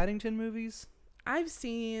seen the Paddington movies? I've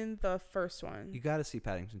seen the first one. You got to see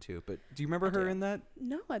Paddington 2. But do you remember her in that?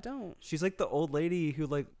 No, I don't. She's like the old lady who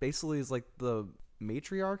like basically is like the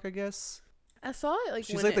matriarch, I guess. I saw it like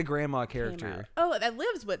she's like the grandma character. Oh, that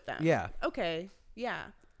lives with them. Yeah. Okay. Yeah.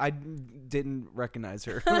 I didn't recognize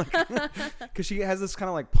her because she has this kind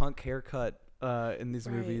of like punk haircut in these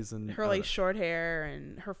movies, and her like short hair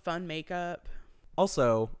and her fun makeup.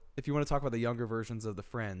 Also, if you want to talk about the younger versions of the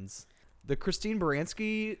Friends, the Christine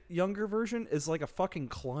Baranski younger version is like a fucking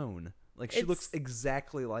clone. Like she looks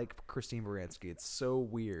exactly like Christine Baranski. It's so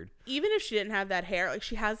weird. Even if she didn't have that hair, like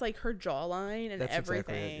she has like her jawline and That's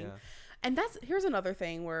everything. Exactly it, yeah. And here's another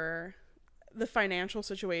thing where the financial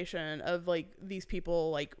situation of like these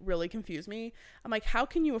people like really confuse me. I'm like, how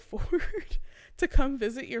can you afford to come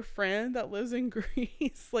visit your friend that lives in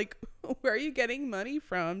Greece? Like, where are you getting money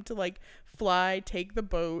from to like fly, take the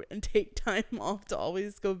boat, and take time off to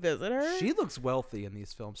always go visit her? She looks wealthy in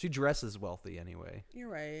these films. She dresses wealthy anyway. You're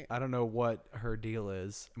right. I don't know what her deal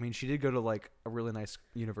is. I mean, she did go to like a really nice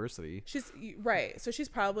university. She's right. So she's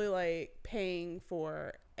probably like paying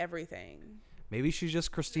for everything. Maybe she's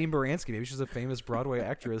just Christine Baranski. Maybe she's a famous Broadway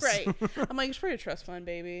actress. Right. I'm like, she's probably a trust fund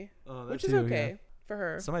baby. Oh, which is okay for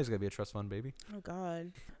her. Somebody's got to be a trust fund baby. Oh,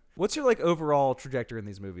 God. What's your like overall trajectory in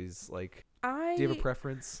these movies? Like, do you have a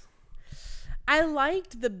preference? I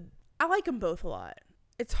like them both a lot.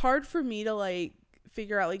 It's hard for me to like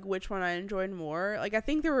figure out like which one I enjoyed more. Like, I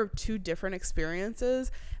think there were two different experiences,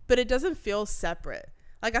 but it doesn't feel separate.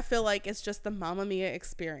 Like, I feel like it's just the Mamma Mia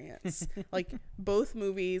experience. Like, both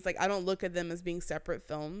movies, like, I don't look at them as being separate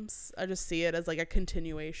films. I just see it as, like, a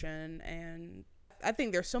continuation. And I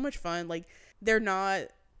think they're so much fun. Like, they're not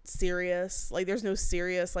serious. Like, there's no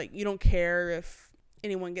serious, like, you don't care if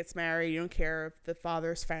anyone gets married. You don't care if the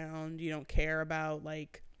father's found. You don't care about,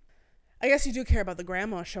 like, I guess you do care about the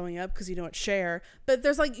grandma showing up because you know it's Cher. But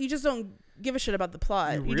there's, like, you just don't give a shit about the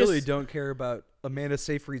plot. You really don't care about Amanda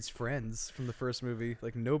Seyfried's friends from the first movie.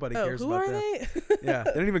 Like, nobody cares about them. They? Yeah,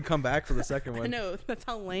 they didn't even come back for the second one. I know, that's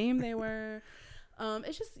how lame they were.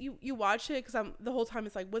 It's just you watch it because the whole time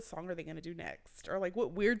it's like, what song are they gonna do next, or like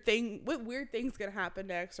what weird thing's gonna happen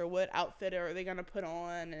next, or what outfit are they gonna put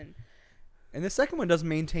on, and the second one does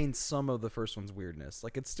maintain some of the first one's weirdness.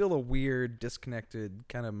 Like, it's still a weird, disconnected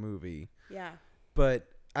kind of movie. Yeah. But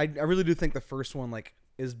I really do think the first one like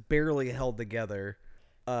is barely held together.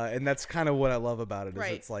 And that's kind of what I love about it, is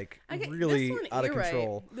it's like really out of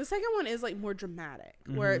control. Right. The second one is like more dramatic,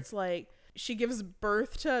 where it's like she gives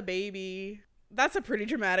birth to a baby. That's a pretty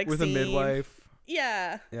dramatic with scene. a midwife.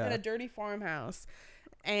 Yeah, at a dirty farmhouse,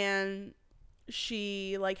 and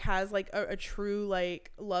she like has like a true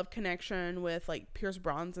like love connection with like Pierce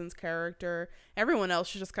Brosnan's character. Everyone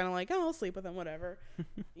else is just kind of like, oh, I'll sleep with him, whatever,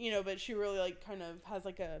 but she really like kind of has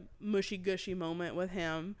like a mushy gushy moment with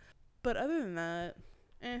him. But other than that,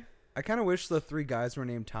 I kind of wish the three guys were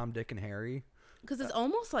named Tom, Dick, and Harry, because it's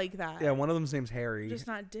almost like that. Yeah, one of them's name's Harry, just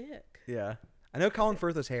not Dick. Yeah, I know Colin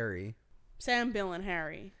Firth is Harry. Sam, Bill, and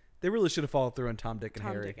Harry. They really should have followed through on Tom, Dick, and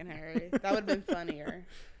Tom, Harry. Dick, and Harry. That would have been funnier.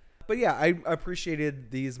 But yeah, I appreciated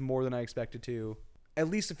these more than I expected to. At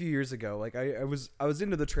least a few years ago, like I was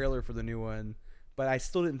into the trailer for the new one, but I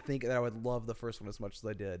still didn't think that I would love the first one as much as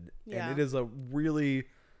I did. Yeah. And it is a really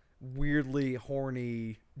weirdly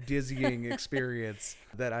horny, dizzying experience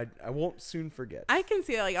that I won't soon forget. I can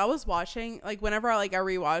see it. Like, I was watching, like, whenever I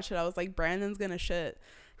rewatched it, I was like, Brandon's gonna shit.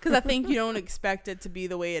 Because I think you don't expect it to be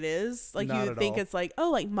the way it is. Like, you think it's like, oh,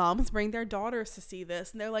 like, moms bring their daughters to see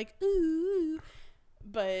this, and they're like, ooh.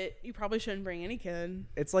 But you probably shouldn't bring any kid.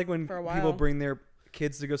 It's like when people bring their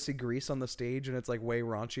kids to go see Grease on the stage, and it's like way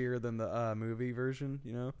raunchier than the movie version,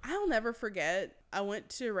 I'll never forget. I went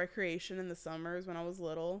to recreation in the summers when I was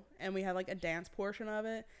little, and we had like a dance portion of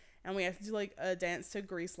it, and we had to do like a dance to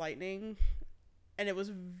Grease Lightning, and it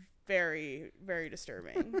was very, very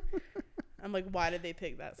disturbing. I'm like, why did they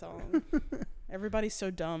pick that song? Everybody's so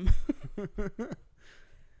dumb.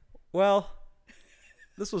 Well,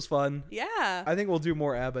 this was fun. Yeah. I think we'll do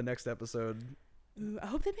more ABBA next episode. Ooh, I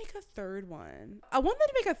hope they make a third one. I want them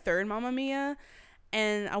to make a third Mamma Mia,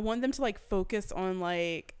 and I want them to like focus on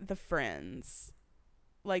like the friends,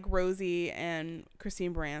 like Rosie and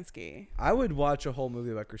Christine Baranski. I would watch a whole movie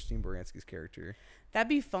about Christine Baranski's character. That'd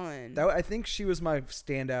be fun. I think she was my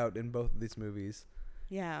standout in both of these movies.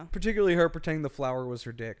 Yeah. Particularly her pretending the flower was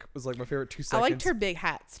her dick was like my favorite 2 seconds. I liked her big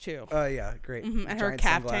hats too. Yeah, great. Mm-hmm. And her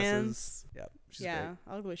caftans. Yeah, she's great.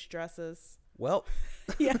 I like the way she dresses. Well,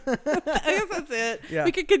 yeah, I guess that's it. Yeah.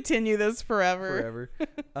 We could continue this forever.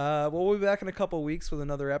 Well, we'll be back in a couple weeks with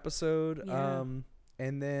another episode. Yeah.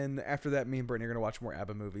 And then after that, me and Brittany are gonna watch more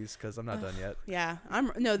ABBA movies because I'm not done yet. Yeah,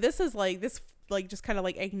 this just kind of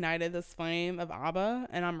like ignited this flame of ABBA,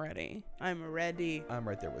 and I'm ready. I'm right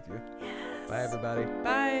there with you. Yes. Bye, everybody.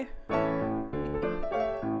 Bye.